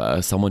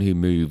paper, someone who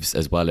moves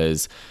as well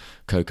as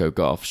Coco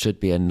Gauff should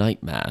be a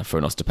nightmare for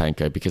an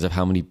Ostapenko because of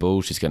how many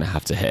balls she's going to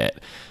have to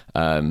hit.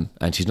 And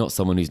she's not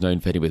someone who's known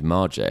for hitting with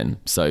margin.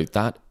 So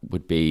that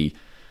would be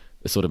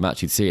the sort of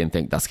match you'd see and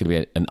think that's going to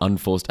be an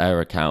unforced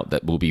error count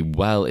that will be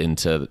well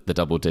into the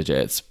double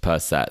digits per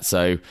set.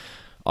 So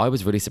I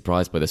was really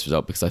surprised by this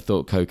result because I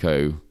thought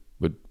Coco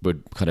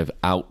would kind of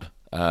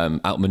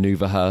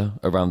outmaneuver her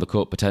around the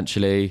court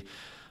potentially.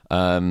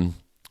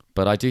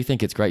 But I do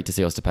think it's great to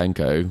see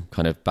Ostapenko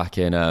kind of back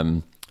in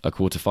a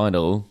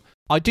quarterfinal.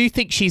 I do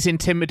think she's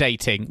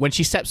intimidating when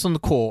she steps on the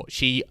court.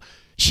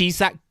 She's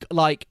that,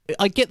 like,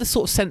 I get the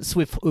sort of sense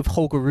with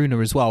Holger Rune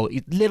as well.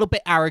 A little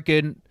bit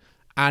arrogant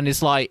and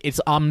it's like,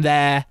 I'm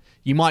there.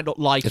 You might not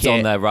like it. It's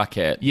on their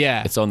racket.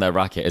 Yeah. It's on their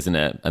racket, isn't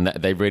it? And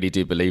they really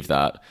do believe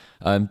that.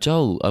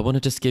 Joel, I want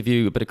to just give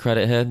you a bit of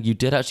credit here. You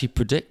did actually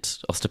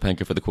predict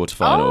Ostapenko for the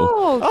quarterfinal.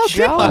 Oh,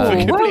 Joel,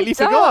 I completely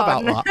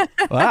forgot about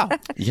that. Wow.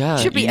 Yeah.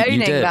 Should be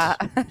owning you did.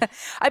 that.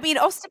 I mean,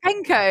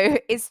 Ostapenko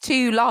is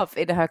 2-love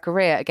in her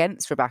career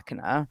against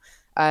Rybakina.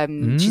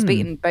 She's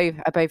beaten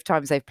both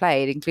times they've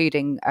played,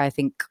 including, I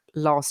think,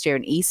 last year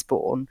in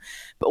Eastbourne.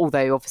 But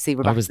although obviously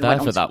Rybakina I was there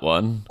for that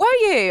one. Were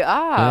you?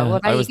 Yeah, Well,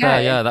 there I was you go.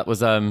 there. Yeah, that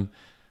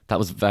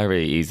was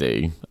very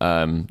easy.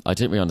 I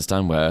didn't really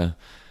understand where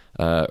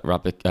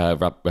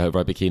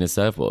Rybakina's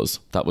serve was.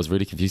 That was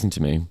really confusing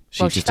to me.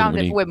 She found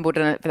it for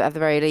Wimbledon at the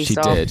very least. She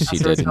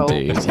did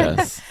indeed,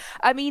 yes.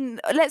 I mean,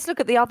 let's look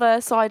at the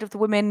other side of the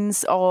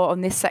women's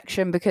on this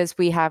section because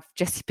we have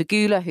Jessie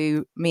Pegula,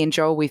 who me and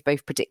Joel, we've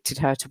both predicted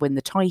her to win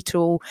the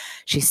title.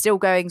 She's still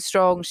going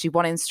strong. She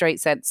won in straight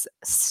sets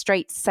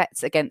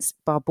against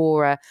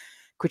Barbora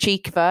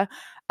Krejcikova.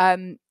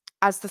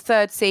 As the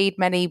third seed,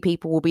 many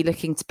people will be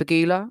looking to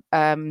Pegula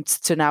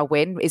to now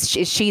win. Is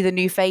she the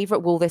new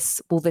favourite? Will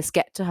this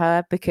get to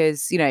her?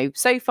 Because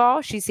so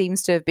far she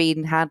seems to have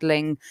been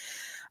handling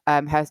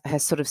her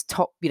sort of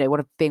top, being one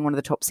of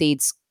the top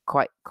seeds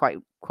quite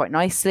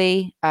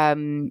nicely,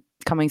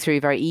 coming through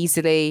very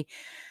easily.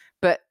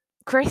 But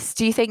Chris,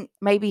 do you think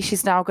maybe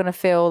she's now going to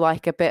feel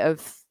like a bit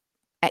of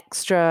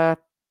extra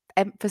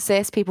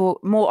emphasis,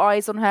 more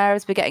eyes on her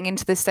as we're getting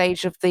into this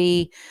stage of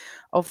the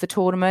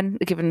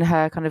tournament, given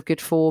her kind of good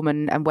form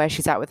and where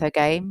she's at with her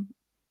game?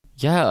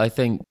 Yeah, I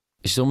think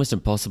she's almost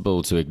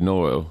impossible to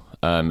ignore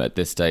at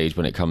this stage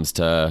when it comes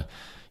to,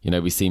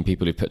 we've seen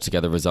people who put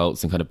together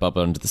results and kind of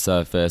bubble under the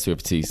surface. We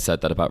obviously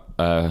said that about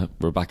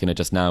Rybakina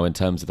just now in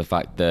terms of the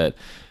fact that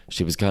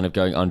she was kind of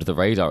going under the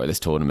radar at this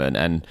tournament,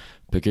 and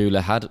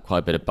Pegula had quite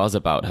a bit of buzz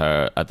about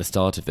her at the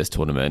start of this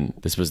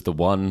tournament. This was the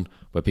one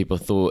where people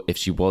thought if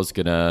she was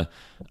going to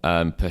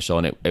push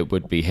on, it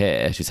would be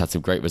here. She's had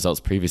some great results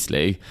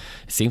previously.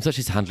 It seems like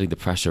she's handling the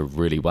pressure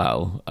really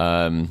well.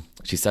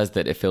 She says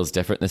that it feels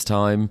different this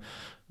time.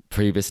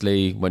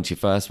 Previously, when she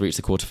first reached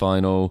the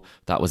quarterfinal,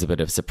 that was a bit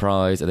of a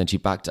surprise, and then she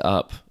backed it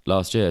up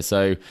last year.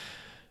 So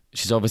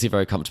she's obviously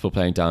very comfortable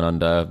playing down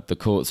under. The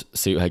courts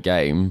suit her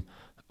game.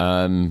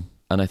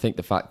 And I think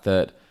the fact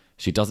that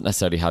she doesn't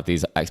necessarily have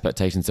these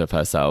expectations of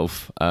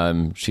herself,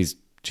 she's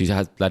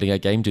letting her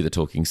game do the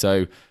talking.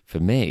 So for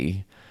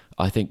me,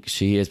 I think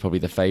she is probably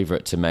the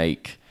favourite to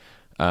make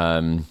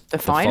the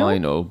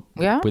final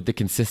with the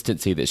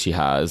consistency that she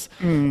has.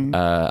 And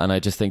I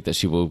just think that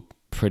she will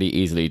pretty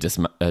easily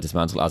dismantle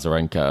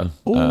Azarenka.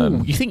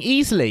 You think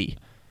easily?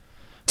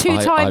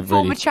 Two-time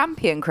former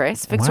champion,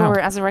 Chris.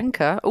 Victoria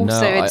Azarenka.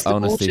 Also, I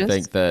honestly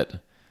think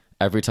that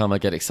every time I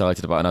get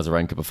excited about an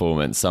Azarenka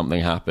performance, something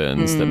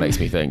happens that makes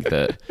me think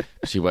that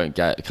she won't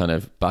get kind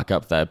of back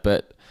up there.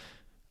 But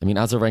I mean,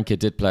 Azarenka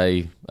did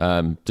play,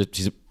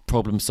 she's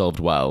problem solved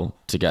well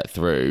to get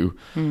through.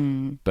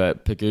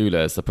 But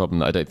Pegula is the problem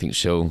that I don't think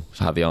she'll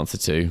have the answer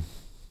to.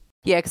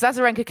 Yeah, because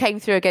Azarenka came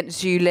through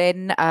against Zhu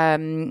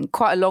Lin,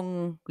 quite a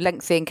long,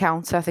 lengthy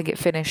encounter. I think it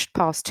finished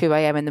past 2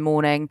 a.m. in the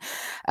morning,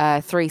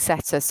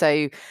 3-setter.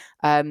 So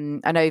I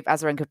know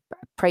Azarenka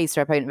praised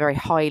her opponent very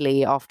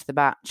highly after the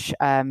match.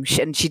 And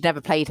she'd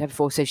never played her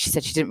before, so she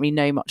said she didn't really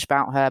know much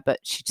about her, but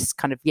she just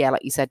kind of,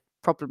 like you said,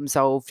 problem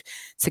solved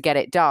to get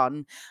it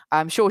done.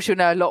 I'm sure she'll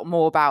know a lot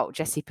more about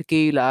Jessie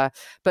Pegula.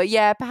 But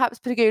yeah, perhaps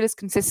Pegula's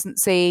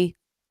consistency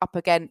up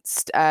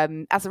against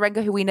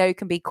Azarenka, who we know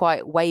can be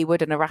quite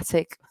wayward and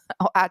erratic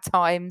at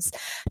times.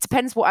 It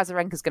depends what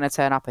Azarenka's going to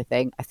turn up, I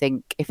think. I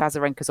think if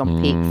Azarenka's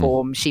on peak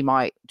form, she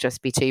might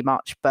just be too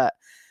much. But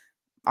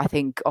I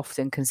think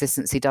often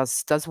consistency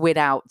does win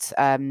out.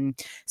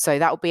 So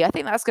that will be, I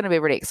think that's going to be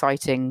a really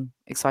exciting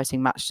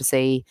match to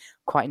see.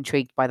 Quite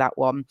intrigued by that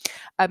one.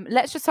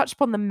 Let's just touch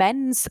upon the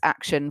men's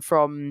action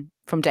from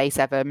day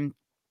 7.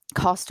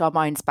 Cast our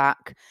minds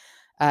back.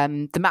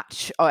 The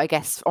match, I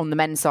guess, on the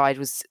men's side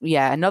was,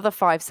 another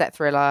 5-set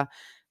thriller.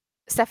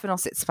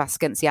 Stefanos Tsitsipas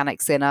against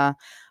Jannik Sinner.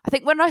 I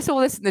think when I saw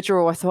this in the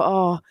draw, I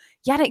thought,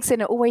 Jannik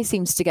Sinner always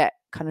seems to get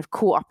kind of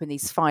caught up in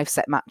these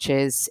 5-set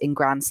matches in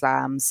Grand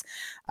Slams.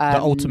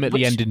 That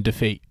ultimately end in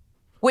defeat.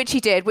 Which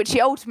he did, which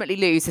he ultimately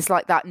loses,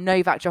 like that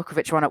Novak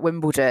Djokovic one at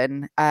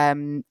Wimbledon,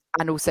 and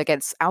also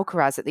against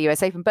Alcaraz at the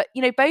US Open. But,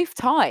 both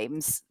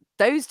times,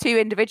 those two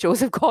individuals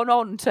have gone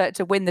on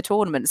to win the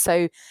tournament.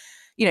 So,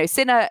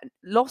 Sinner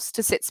lost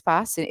to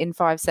Tsitsipas in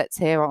 5 sets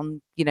here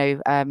on,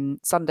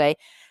 Sunday.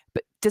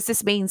 But does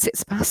this mean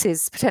Tsitsipas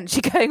is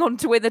potentially going on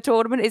to win the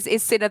tournament?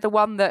 Is Sinner the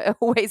one that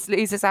always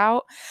loses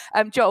out?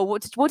 Joel,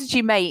 what did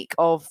you make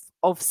of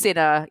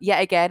Sinner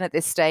yet again at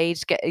this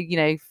stage?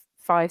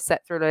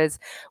 5-set thrillers.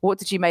 What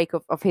did you make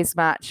of his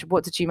match?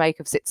 What did you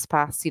make of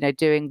Tsitsipas,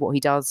 doing what he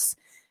does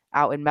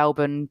out in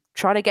Melbourne,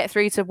 trying to get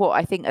through to what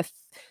I think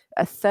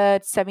a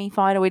third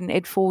semi-final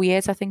in 4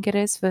 years, I think it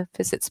is, for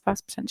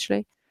Tsitsipas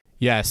potentially?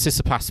 Yeah,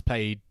 Tsitsipas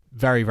played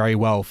very, very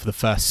well for the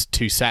first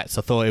 2 sets.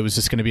 I thought it was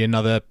just going to be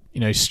another,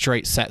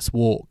 straight sets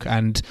walk.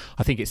 And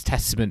I think it's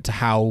testament to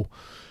how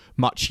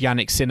much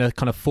Jannik Sinner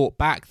kind of fought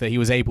back, that he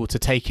was able to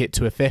take it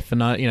to a 5th.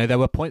 And, there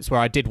were points where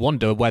I did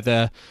wonder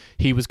whether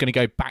he was going to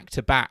go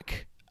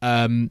back-to-back,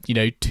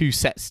 2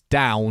 sets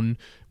down,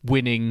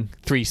 winning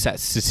 3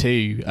 sets to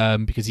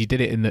 2, because he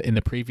did it in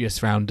the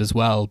previous round as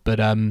well. But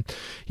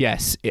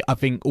yes, I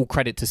think all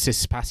credit to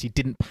Tsitsipas. He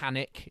didn't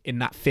panic in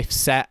that 5th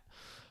set.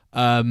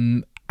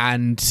 And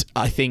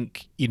I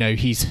think,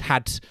 he's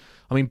had...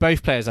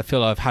 both players, I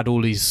feel, have had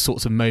all these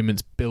sorts of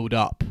moments build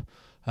up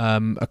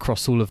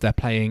across all of their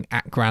playing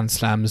at Grand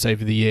Slams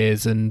over the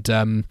years. And,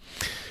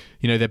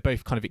 they're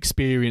both kind of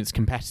experienced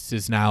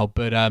competitors now.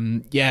 But,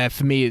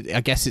 for me,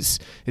 I guess it's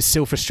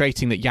still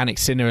frustrating that Jannik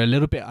Sinner, a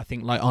little bit, I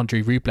think, like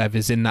Andrei Rublev,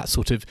 is in that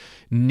sort of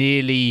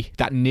nearly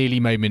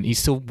moment. He's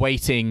still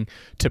waiting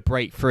to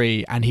break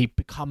free, and he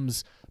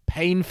becomes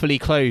painfully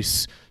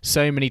close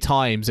so many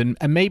times. And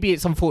maybe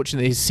it's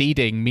unfortunate that his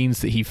seeding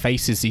means that he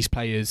faces these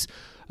players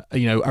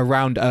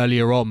around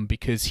earlier on,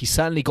 because he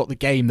certainly got the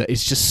game that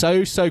is just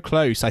so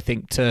close, I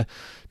think, to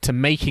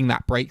making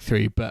that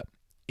breakthrough. But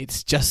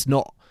it's just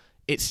not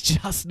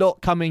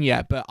coming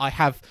yet. But I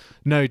have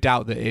no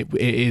doubt that it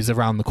is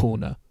around the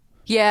corner.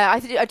 Yeah,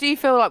 I do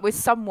feel like we're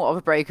somewhat of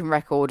a broken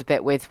record a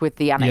bit with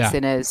the Jannik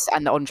Sinners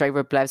and the Andrei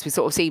Rublevs. We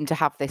sort of seem to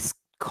have this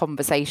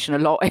conversation a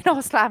lot in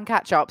our slam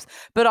catch-ups,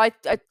 but I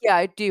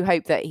do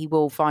hope that he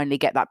will finally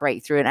get that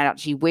breakthrough and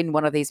actually win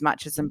one of these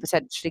matches and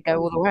potentially go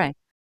all the way.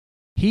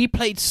 He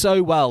played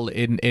so well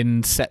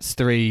in sets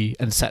 3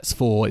 and sets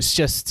 4. It's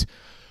just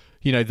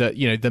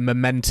the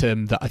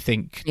momentum that I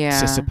think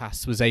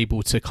Tsitsipas was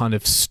able to kind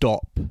of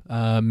stop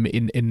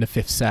in the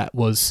 5th set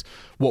was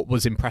what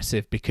was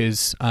impressive,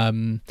 because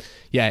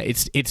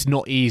it's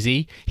not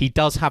easy. He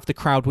does have the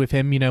crowd with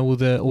him, all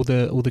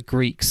the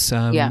Greeks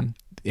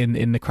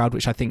in the crowd,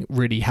 which I think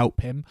really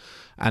help him.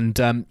 And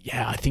I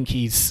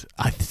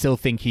still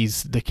think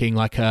he's looking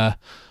like a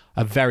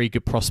very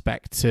good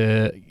prospect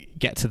to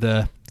get to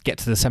the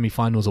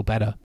semi-finals or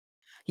better.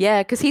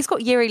 Yeah, because he's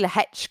got Jiri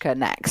Lehečka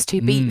next,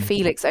 who beat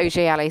Felix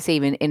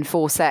Auger-Aliassime in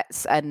 4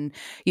 sets. And,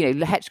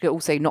 Lehečka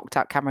also knocked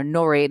out Cameron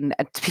Norrie. And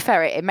to be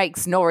fair, it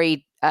makes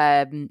Norrie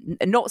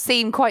not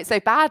seem quite so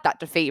bad, that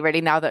defeat,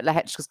 really, now that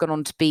Lehečka's gone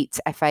on to beat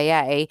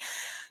FAA.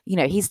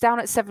 He's down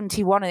at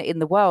 71 in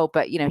the world,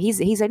 but,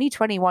 he's only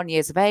 21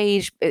 years of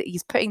age.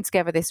 He's putting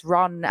together this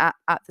run at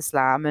the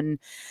Slam. And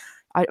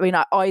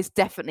I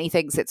definitely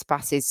think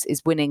Tsitsipas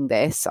is winning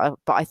this,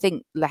 but I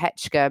think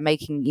Lehečka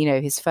making,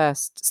 his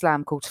first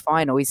Slam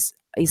quarterfinal,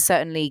 he's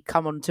certainly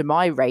come onto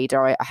my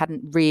radar. I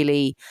hadn't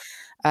really,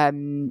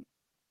 I've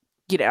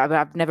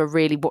never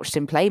really watched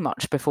him play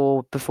much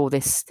before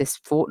this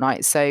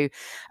fortnight. So,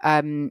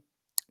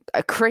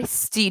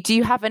 Chris, do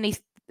you have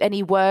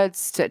any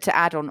words to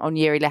add on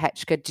Jiri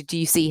Lehečka? Do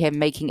you see him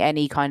making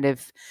any kind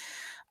of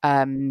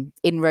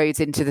inroads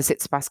into the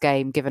Tsitsipas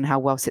game, given how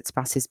well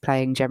Tsitsipas is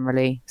playing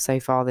generally so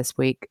far this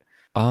week?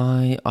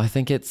 I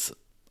think it's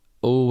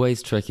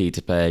always tricky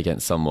to play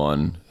against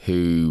someone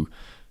who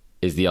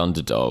is the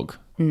underdog.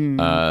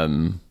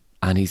 And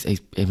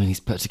he's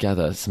put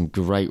together some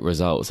great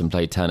results and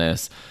played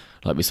tennis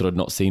like we sort of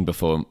not seen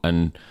before,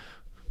 and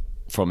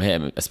from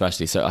him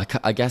especially. So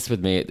I guess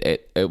with me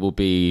it will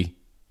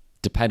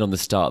depend on the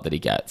start that he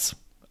gets.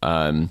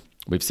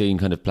 We've seen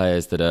kind of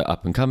players that are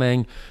up and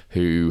coming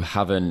who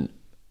haven't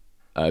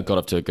got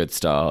off to a good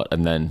start,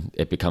 and then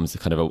it becomes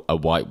kind of a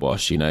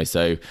whitewash,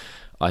 So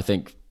I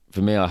think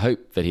for me, I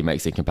hope that he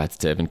makes it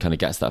competitive and kind of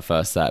gets that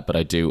first set. But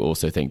I do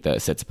also think that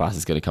Tsitsipas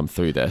is going to come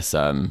through this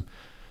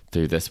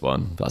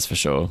one, that's for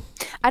sure.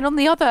 And on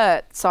the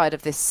other side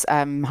of this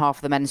half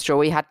of the men's draw,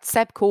 we had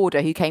Seb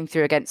Korda, who came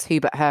through against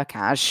Hubert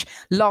Hurkacz.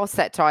 Last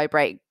set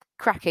tiebreak,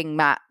 cracking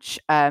match,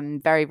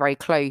 very, very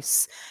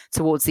close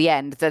towards the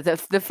end.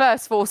 The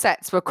first 4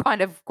 sets were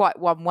kind of quite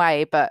one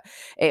way, but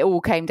it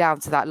all came down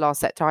to that last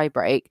set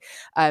tiebreak.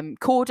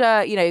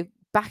 Korda,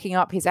 backing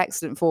up his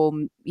excellent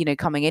form,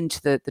 coming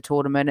into the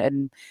tournament,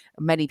 and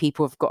many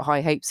people have got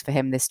high hopes for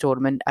him this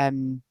tournament,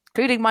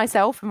 including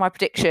myself and my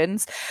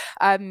predictions.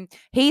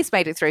 He's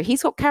made it through.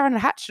 He's got Karen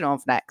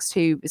Khachanov next,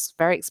 who is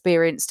very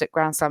experienced at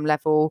Grand Slam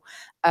level.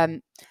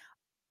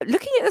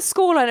 looking at the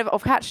scoreline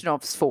of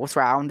Khachanov's fourth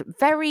round,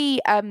 very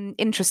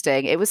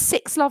interesting. It was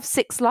 6-love,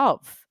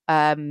 6-love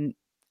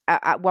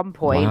at one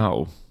point.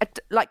 Wow.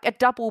 Like a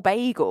double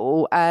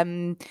bagel.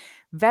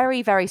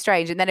 Very, very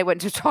strange. And then it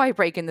went to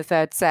tie-break in the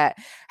third set.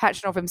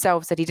 Khachanov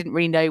himself said he didn't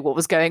really know what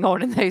was going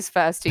on in those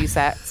first two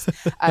sets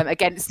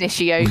against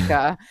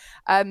Nishioka.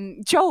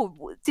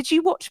 Joel, did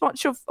you watch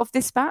much of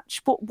this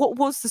match? What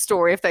was the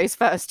story of those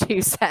first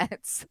two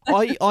sets?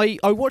 I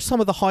watched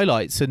some of the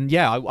highlights, and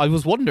yeah, I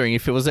was wondering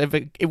if it was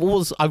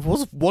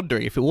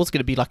wondering if it was going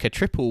to be like a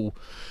triple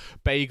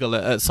bagel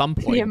at some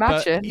point. Can you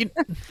imagine?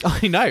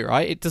 But, I know,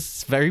 right? It's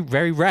just very,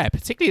 very rare,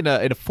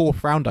 particularly in a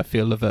fourth round, I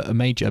feel, of a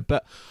major.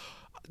 But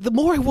the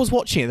more I was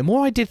watching it, the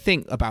more I did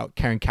think about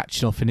Karen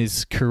Khachanov and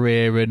his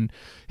career and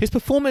his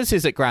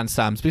performances at Grand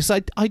Slams, because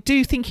I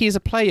do think he is a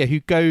player who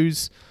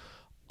goes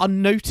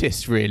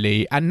unnoticed,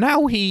 really. And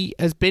now he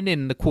has been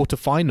in the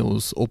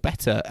quarterfinals or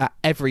better at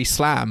every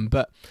slam,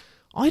 but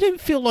I don't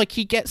feel like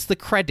he gets the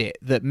credit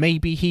that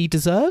maybe he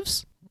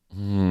deserves.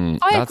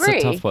 That's agree.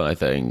 a tough one, I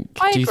think.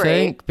 I Do you agree.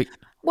 think?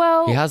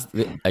 Well, He has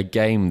a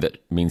game that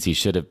means he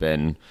should have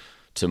been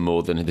to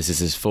more than this is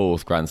his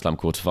fourth Grand Slam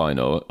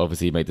quarterfinal.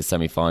 Obviously, he made the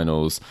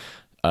semi-finals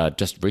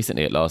just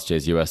recently at last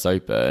year's US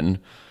Open.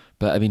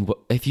 But I mean,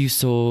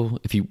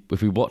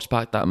 if we watched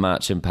back that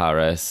match in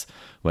Paris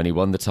when he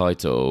won the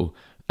title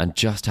and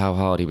just how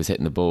hard he was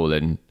hitting the ball,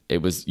 and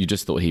you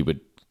just thought he would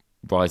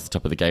rise to the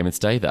top of the game and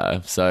stay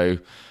there. So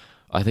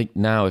I think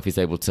now if he's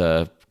able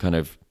to kind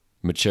of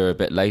mature a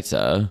bit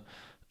later,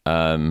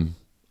 I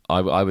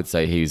would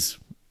say he's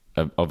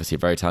obviously a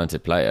very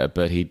talented player,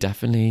 but he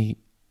definitely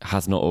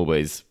has not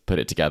always put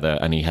it together,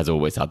 and he has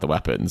always had the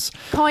weapons.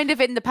 kind of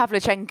in the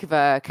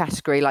Pavlyuchenkova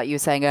category, like you were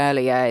saying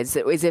earlier. Is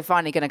it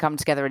finally going to come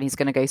together and he's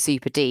going to go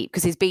super deep?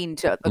 Because he's been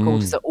to the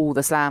quarters at all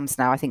the slams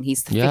now. I think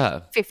he's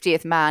the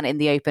 50th man in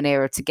the Open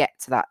era to get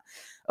to that,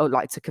 or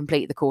like to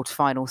complete the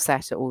quarterfinal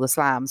set at all the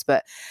slams.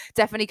 But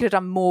definitely could have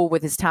done more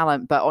with his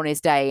talent. But on his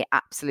day,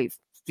 absolute,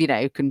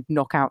 can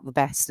knock out the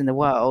best in the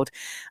world.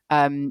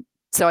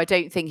 So I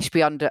don't think he should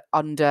be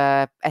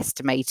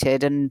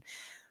underestimated. And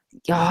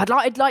yeah,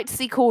 I'd like to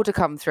see Korda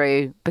come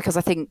through, because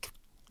I think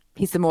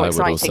he's the more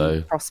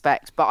exciting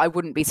prospect. But I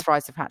wouldn't be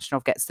surprised if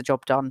Khachanov gets the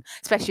job done,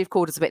 especially if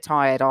Korda's a bit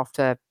tired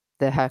after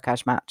the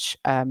Hurkacz match.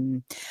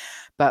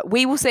 But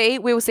we will see.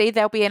 We will see.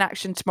 There'll be an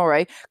action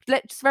tomorrow.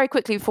 Let's very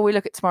quickly, before we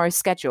look at tomorrow's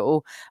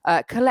schedule,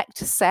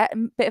 collector set, a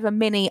bit of a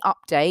mini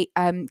update.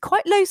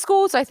 Quite low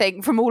scores, I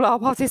think, from all our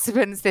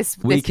participants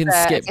We can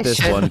skip edition.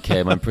 this one,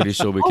 Kim. I'm pretty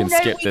sure we can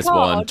skip this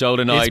one. Joel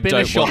and I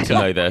don't want to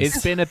know this.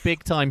 It's been a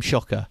big time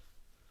shocker.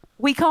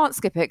 We can't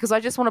skip it because I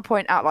just want to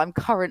point out that I'm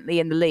currently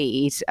in the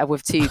lead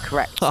with 2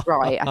 correct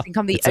right. I think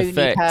I'm the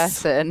only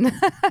person.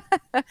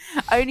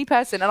 Only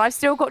person. And I've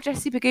still got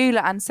Jessie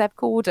Pegula and Seb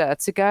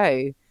Korda to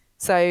go.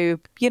 So,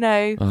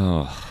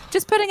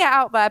 just putting it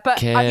out there. But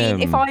Kim. I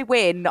mean, if I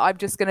win, I'm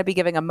just going to be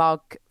giving a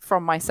mug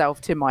from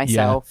myself to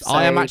myself. Yeah. So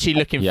I am actually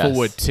looking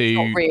forward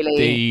to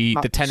really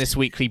the Tennis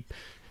Weekly,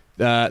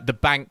 the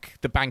bank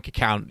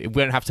account. We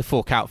won't have to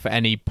fork out for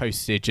any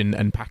postage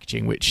and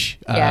packaging, which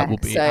will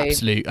be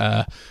absolute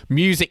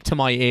music to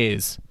my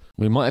ears.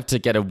 We might have to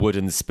get a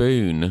wooden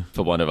spoon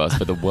for one of us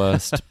for the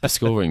worst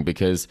scoring,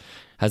 because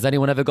has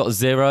anyone ever got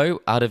 0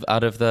 out of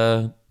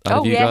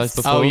you guys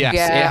before? Oh yes,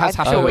 yeah, it has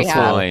I'm happened sure we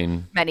have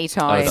fine. many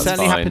times. It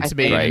certainly happened to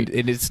me. Great. And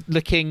it is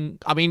looking.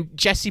 I mean,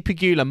 Jessie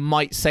Pegula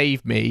might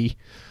save me,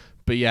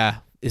 but yeah,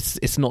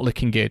 it's not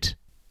looking good.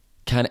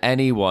 Can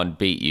anyone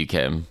beat you,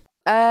 Kim?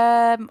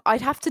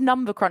 I'd have to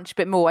number crunch a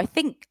bit more. I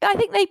think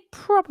they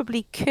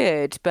probably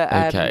could, but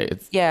Okay,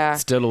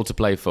 it's still all to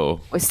play for.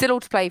 It's still all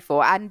to play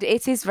for, and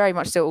it is very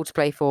much still all to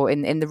play for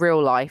in the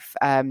real life,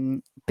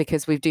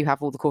 because we do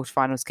have all the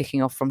quarterfinals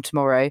kicking off from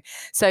tomorrow.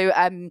 So,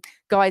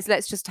 guys,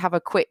 let's just have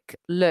a quick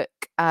look.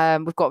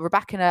 We've got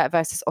Rybakina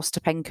versus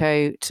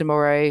Ostapenko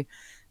tomorrow.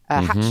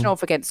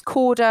 Khachanov against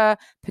Korda,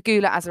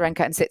 Pegula,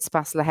 Azarenka, and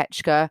Tsitsipas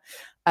Lehechka.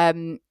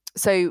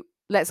 So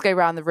let's go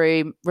around the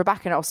room.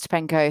 Rybakina,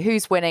 Ostapenko.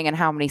 Who's winning and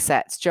how many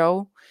sets,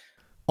 Joel?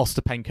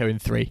 Ostapenko in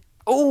 3.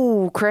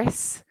 Oh,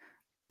 Chris.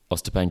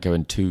 Ostapenko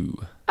in 2.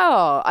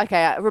 Oh,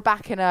 okay.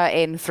 Rybakina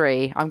in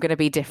 3. I'm going to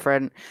be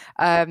different.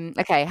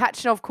 Okay,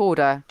 Khachanov,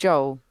 Korda.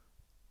 Joel.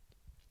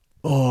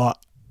 Oh,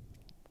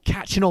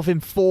 Khachanov in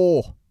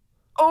 4.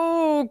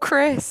 Oh,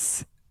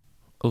 Chris.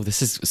 Oh,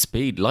 this is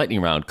speed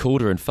lightning round.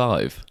 Korda in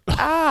 5.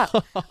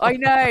 I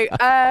know.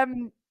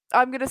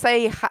 I'm going to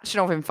say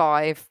Khachanov in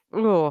 5.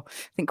 Oh, I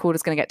think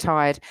Korda's going to get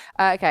tired.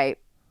 Okay,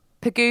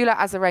 Pegula,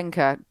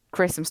 Azarenka.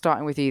 Chris, I'm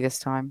starting with you this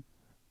time.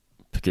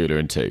 Pegula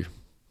in 2.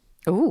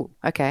 Oh,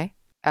 okay.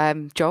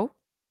 Joel?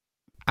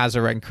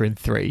 Azarenka in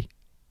 3.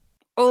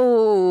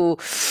 Oh,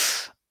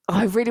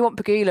 I really want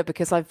Pegula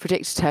because I've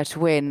predicted her to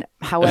win.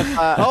 However...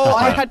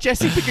 I had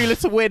Jessie Pegula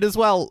to win as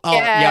well. Oh,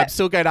 yeah, I'm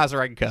still going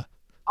Azarenka.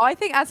 I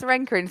think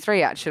Azarenka in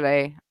 3,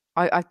 actually.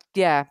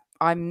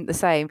 I'm the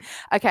same.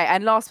 Okay,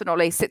 and last but not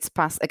least,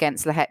 Tsitsipas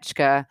against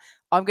Lehechka.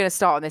 I'm going to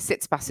start on this.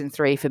 Tsitsipas in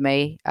 3 for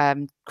me.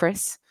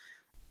 Chris?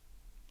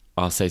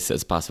 I'll say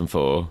Tsitsipas in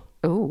 4.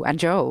 Oh, and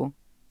Joel?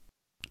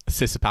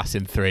 Tsitsipas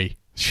in 3.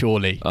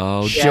 Surely.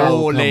 Oh,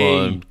 surely. Come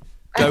on.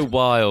 Go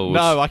wild.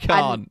 No, I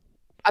can't.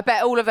 I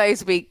bet all of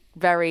those will be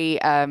very,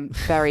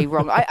 very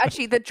wrong.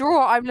 Actually, the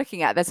draw I'm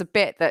looking at, there's a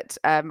bit that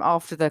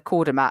after the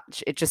quarter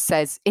match, it just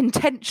says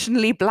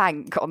intentionally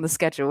blank on the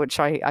schedule, which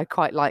I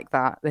quite like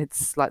that.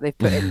 It's like they've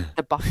put in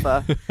the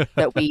buffer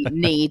that we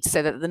need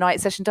so that the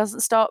night session doesn't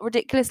start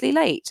ridiculously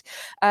late.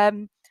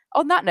 On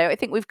that note, I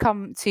think we've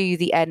come to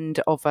the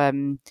end of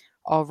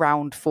our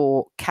round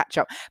 4 catch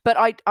up. But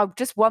I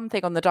just one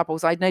thing on the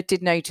doubles, I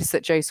did notice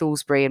that Joe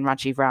Salisbury and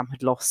Rajiv Ram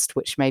had lost,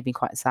 which made me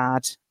quite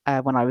sad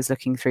when I was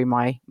looking through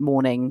my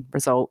morning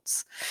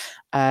results.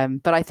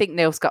 But I think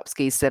Neil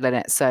Skupski's still in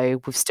it,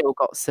 so we've still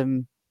got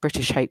some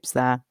British hopes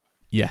there.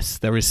 Yes,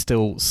 there is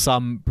still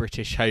some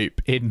British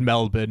hope in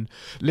Melbourne.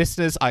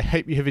 Listeners, I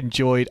hope you have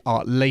enjoyed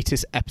our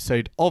latest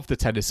episode of the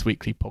Tennis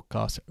Weekly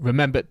podcast.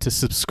 Remember to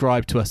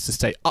subscribe to us to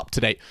stay up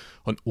to date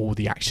on all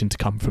the action to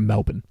come from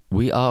Melbourne.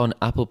 We are on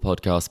Apple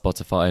Podcasts,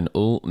 Spotify, and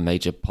all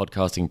major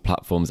podcasting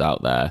platforms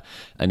out there.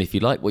 And if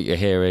you like what you're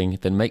hearing,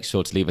 then make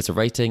sure to leave us a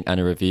rating and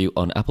a review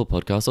on Apple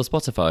Podcasts or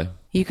Spotify.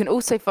 You can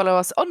also follow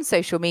us on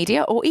social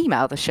media or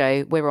email the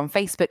show. We're on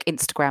Facebook,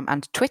 Instagram,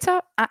 and Twitter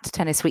at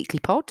Tennis Weekly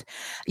Pod.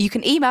 You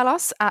can email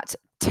us at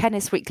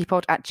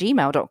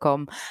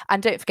tennisweeklypod@gmail.com.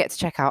 And don't forget to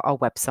check out our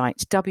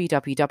website,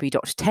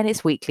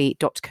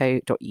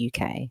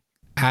 www.tennisweekly.co.uk.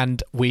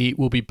 And we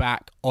will be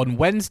back on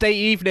Wednesday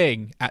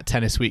evening at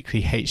Tennis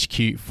Weekly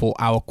HQ for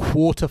our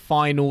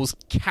quarterfinals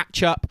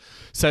catch-up.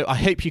 So I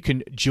hope you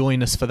can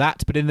join us for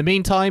that. But in the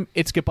meantime,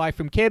 it's goodbye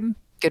from Kim.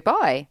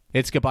 Goodbye.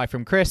 It's goodbye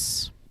from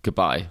Chris.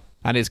 Goodbye.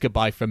 And it's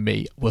goodbye from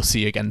me. We'll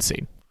see you again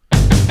soon.